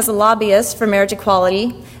activism as a lobbyist for marriage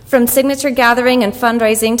equality, from signature gathering and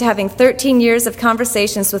fundraising to having 13 years of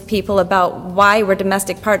conversations with people about why we're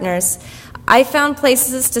domestic partners. I found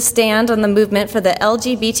places to stand on the movement for the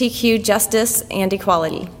LGBTQ justice and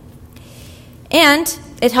equality. And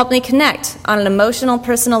it helped me connect on an emotional,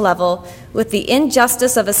 personal level with the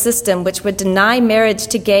injustice of a system which would deny marriage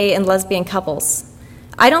to gay and lesbian couples.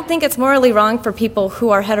 I don't think it's morally wrong for people who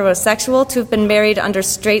are heterosexual to have been married under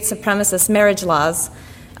straight supremacist marriage laws.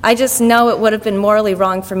 I just know it would have been morally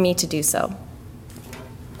wrong for me to do so.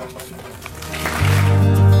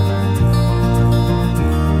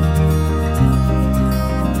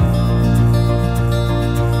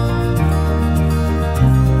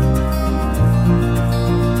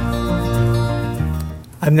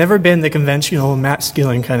 I've never been the conventional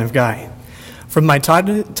masculine kind of guy. From my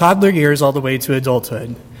toddler years all the way to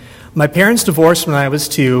adulthood. My parents divorced when I was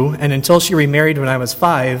 2, and until she remarried when I was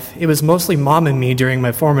 5, it was mostly mom and me during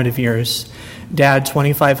my formative years, dad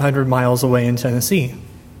 2,500 miles away in Tennessee.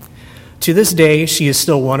 To this day, she is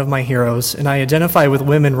still one of my heroes, and I identify with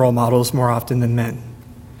women role models more often than men.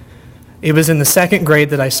 It was in the 2nd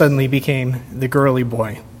grade that I suddenly became the girly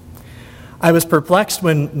boy. I was perplexed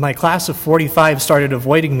when my class of 45 started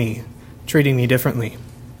avoiding me, treating me differently.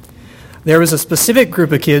 There was a specific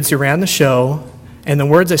group of kids who ran the show, and the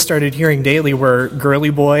words I started hearing daily were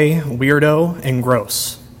girly boy, weirdo, and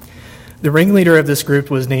gross. The ringleader of this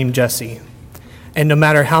group was named Jesse, and no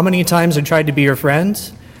matter how many times I tried to be her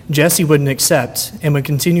friend, Jesse wouldn't accept and would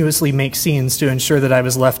continuously make scenes to ensure that I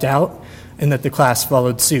was left out and that the class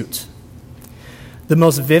followed suit. The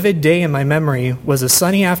most vivid day in my memory was a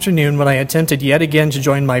sunny afternoon when I attempted yet again to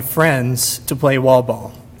join my friends to play wall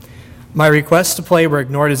ball. My requests to play were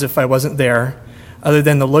ignored as if I wasn't there, other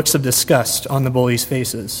than the looks of disgust on the bullies'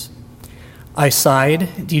 faces. I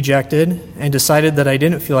sighed, dejected, and decided that I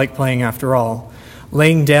didn't feel like playing after all,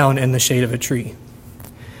 laying down in the shade of a tree.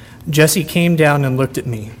 Jessie came down and looked at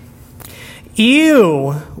me.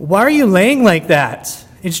 "Ew, why are you laying like that?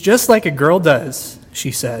 It's just like a girl does,"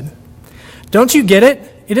 she said. "Don't you get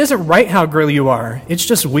it? It isn't right how girly you are. It's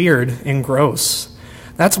just weird and gross.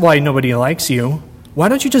 That's why nobody likes you. Why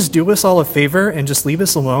don't you just do us all a favor and just leave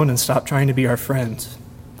us alone and stop trying to be our friends?"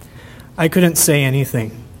 I couldn't say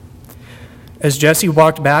anything. As Jessie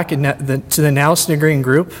walked back to the now sniggering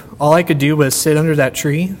group, all I could do was sit under that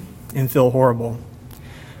tree and feel horrible.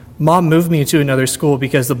 Mom moved me to another school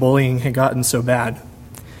because the bullying had gotten so bad.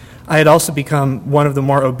 I had also become one of the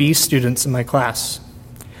more obese students in my class.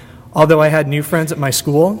 Although I had new friends at my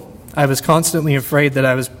school, I was constantly afraid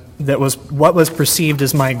that what was perceived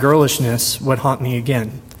as my girlishness would haunt me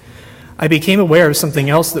again. I became aware of something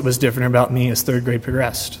else that was different about me as third grade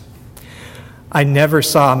progressed. I never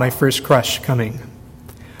saw my first crush coming.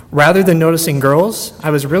 Rather than noticing girls,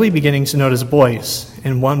 I was really beginning to notice boys,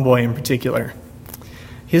 and one boy in particular.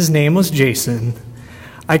 His name was Jason.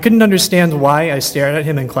 I couldn't understand why I stared at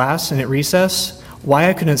him in class and at recess, why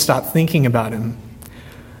I couldn't stop thinking about him.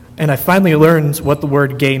 And I finally learned what the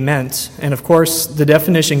word gay meant, and of course, the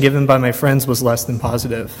definition given by my friends was less than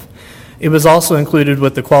positive. It was also included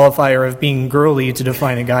with the qualifier of being girly to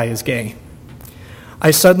define a guy as gay.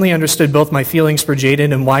 I suddenly understood both my feelings for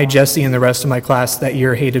Jaden and why Jessie and the rest of my class that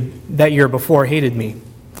year before hated me.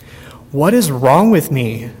 "What is wrong with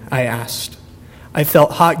me?" I asked. I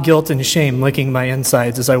felt hot guilt and shame licking my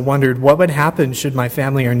insides as I wondered what would happen should my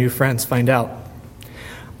family or new friends find out.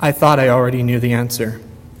 I thought I already knew the answer.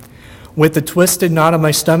 With the twisted knot on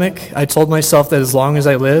my stomach, I told myself that as long as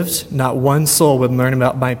I lived, not one soul would learn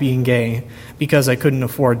about my being gay because I couldn't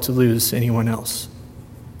afford to lose anyone else.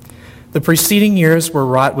 The preceding years were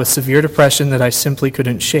wrought with severe depression that I simply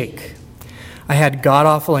couldn't shake. I had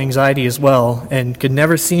god-awful anxiety as well and could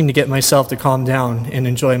never seem to get myself to calm down and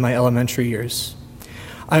enjoy my elementary years.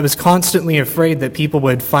 I was constantly afraid that people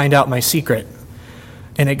would find out my secret,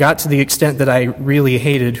 and it got to the extent that I really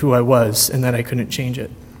hated who I was and that I couldn't change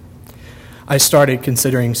it. I started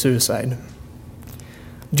considering suicide.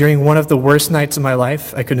 During one of the worst nights of my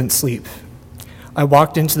life, I couldn't sleep. I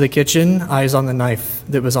walked into the kitchen, eyes on the knife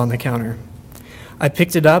that was on the counter. I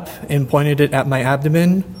picked it up and pointed it at my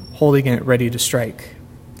abdomen, holding it ready to strike.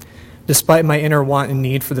 Despite my inner want and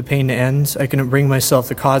need for the pain to end, I couldn't bring myself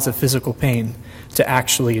to cause a physical pain, to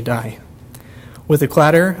actually die. With a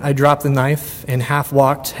clatter, I dropped the knife and half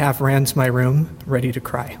walked, half ran to my room, ready to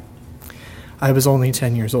cry. I was only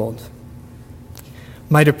 10 years old.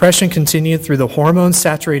 My depression continued through the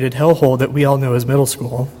hormone-saturated hellhole that we all know as middle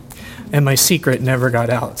school, and my secret never got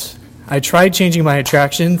out. I tried changing my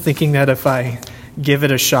attraction, thinking that if I give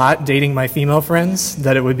it a shot, dating my female friends,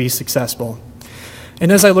 that it would be successful.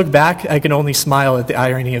 And as I look back, I can only smile at the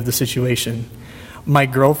irony of the situation. My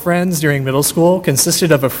girlfriends during middle school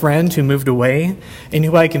consisted of a friend who moved away and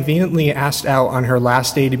who I conveniently asked out on her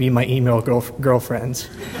last day to be my email girlfriend.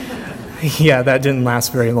 Yeah, that didn't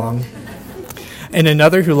last very long. And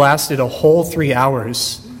another who lasted a whole 3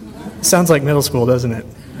 hours. Sounds like middle school, doesn't it?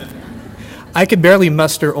 I could barely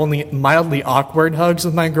muster only mildly awkward hugs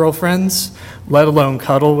with my girlfriends, let alone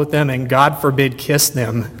cuddle with them and, God forbid, kiss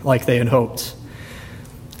them like they had hoped.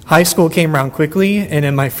 High school came around quickly, and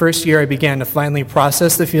in my first year I began to finally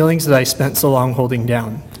process the feelings that I spent so long holding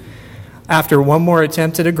down. After one more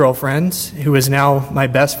attempt at a girlfriend, who is now my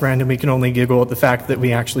best friend, and we can only giggle at the fact that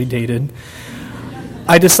we actually dated,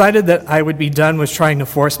 I decided that I would be done with trying to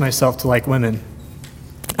force myself to like women.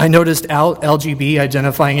 I noticed out LGB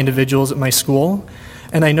identifying individuals at my school,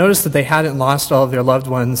 and I noticed that they hadn't lost all of their loved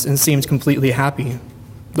ones and seemed completely happy.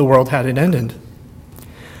 The world hadn't ended.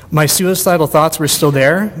 My suicidal thoughts were still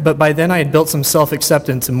there, but by then I had built some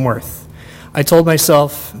self-acceptance and worth. I told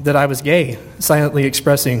myself that I was gay, silently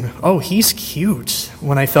expressing, "Oh, he's cute,"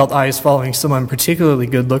 when I felt eyes following someone particularly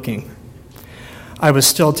good-looking. I was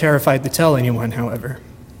still terrified to tell anyone, however.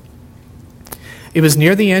 It was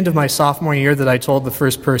near the end of my sophomore year that I told the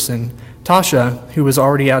first person, Tasha, who was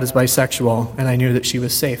already out as bisexual, and I knew that she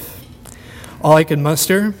was safe. All I could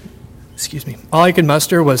muster was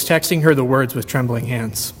texting her the words with trembling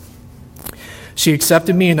hands. She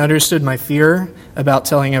accepted me and understood my fear about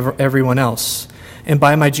telling everyone else. And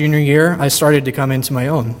by my junior year, I started to come into my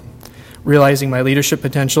own, realizing my leadership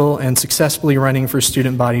potential and successfully running for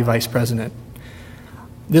student body vice president.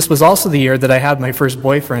 This was also the year that I had my first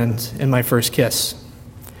boyfriend and my first kiss.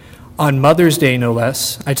 On Mother's Day, no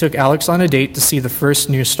less, I took Alex on a date to see the first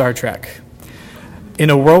new Star Trek. In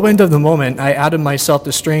a whirlwind of the moment, I added myself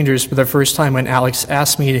to strangers for the first time when Alex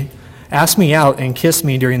asked me out and kissed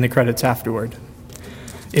me during the credits afterward.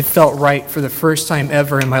 It felt right for the first time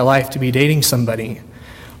ever in my life to be dating somebody,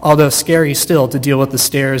 although scary still to deal with the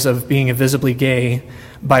stares of being a visibly gay,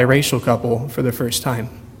 biracial couple for the first time.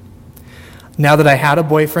 Now that I had a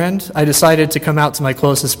boyfriend, I decided to come out to my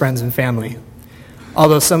closest friends and family.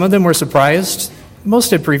 Although some of them were surprised,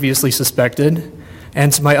 most had previously suspected,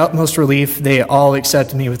 and to my utmost relief, they all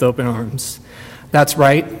accepted me with open arms. That's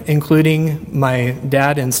right, including my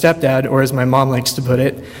dad and stepdad, or as my mom likes to put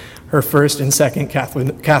it, her first and second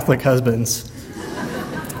Catholic husbands.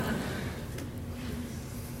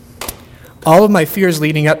 All of my fears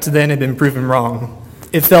leading up to then had been proven wrong.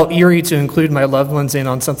 It felt eerie to include my loved ones in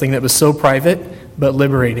on something that was so private, but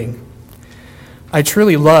liberating. I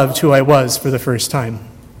truly loved who I was for the first time.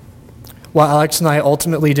 While Alex and I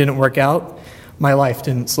ultimately didn't work out, my life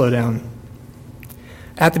didn't slow down.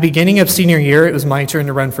 At the beginning of senior year, it was my turn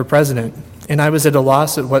to run for president, and I was at a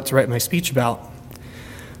loss at what to write my speech about.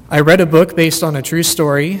 I read a book based on a true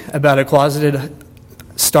story about a closeted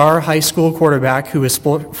star high school quarterback who was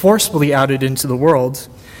forcefully outed into the world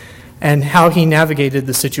and how he navigated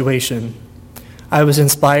the situation. I was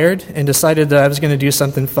inspired and decided that I was going to do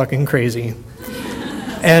something fucking crazy.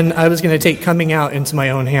 And I was going to take coming out into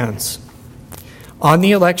my own hands. On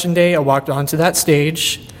the election day, I walked onto that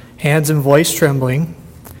stage, hands and voice trembling,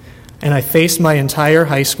 and I faced my entire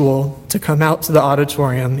high school to come out to the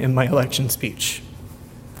auditorium in my election speech.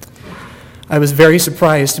 I was very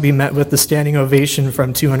surprised to be met with the standing ovation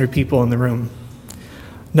from 200 people in the room.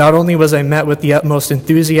 Not only was I met with the utmost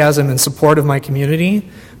enthusiasm and support of my community,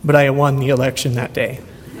 but I won the election that day.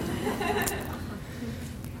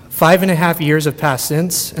 5.5 years have passed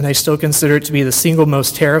since, and I still consider it to be the single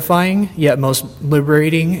most terrifying, yet most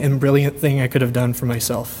liberating and brilliant thing I could have done for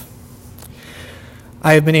myself.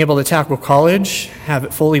 I have been able to tackle college, have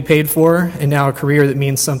it fully paid for, and now a career that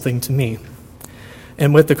means something to me.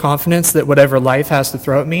 And with the confidence that whatever life has to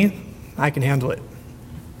throw at me, I can handle it.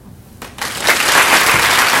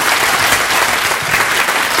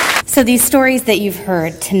 So these stories that you've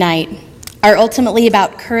heard tonight are ultimately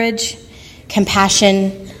about courage,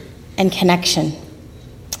 compassion, and connection.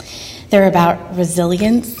 They're about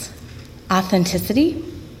resilience, authenticity,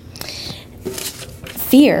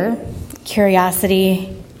 fear,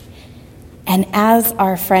 curiosity, and as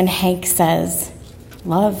our friend Hank says,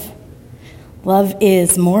 love. Love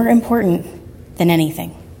is more important than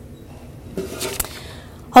anything.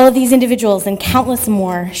 All of these individuals and countless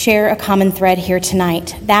more share a common thread here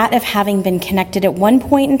tonight, that of having been connected at one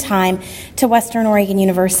point in time to Western Oregon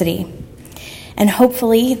University. And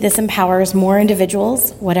hopefully this empowers more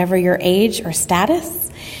individuals, whatever your age or status,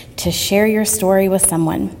 to share your story with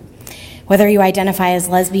someone. Whether you identify as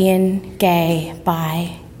lesbian, gay,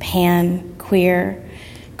 bi, pan, queer,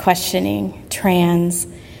 questioning, trans,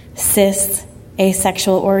 cis,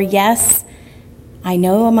 asexual, or yes, I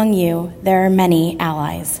know among you there are many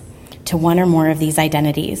allies to one or more of these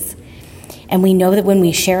identities. And we know that when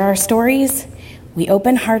we share our stories, we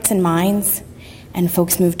open hearts and minds, and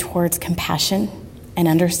folks move towards compassion and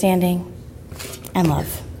understanding and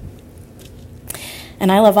love.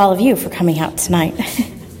 And I love all of you for coming out tonight.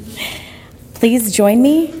 Please join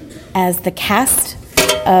me as the cast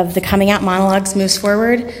of the Coming Out Monologues moves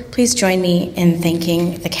forward. Please join me in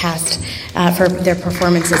thanking the cast for their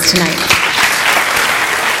performances tonight.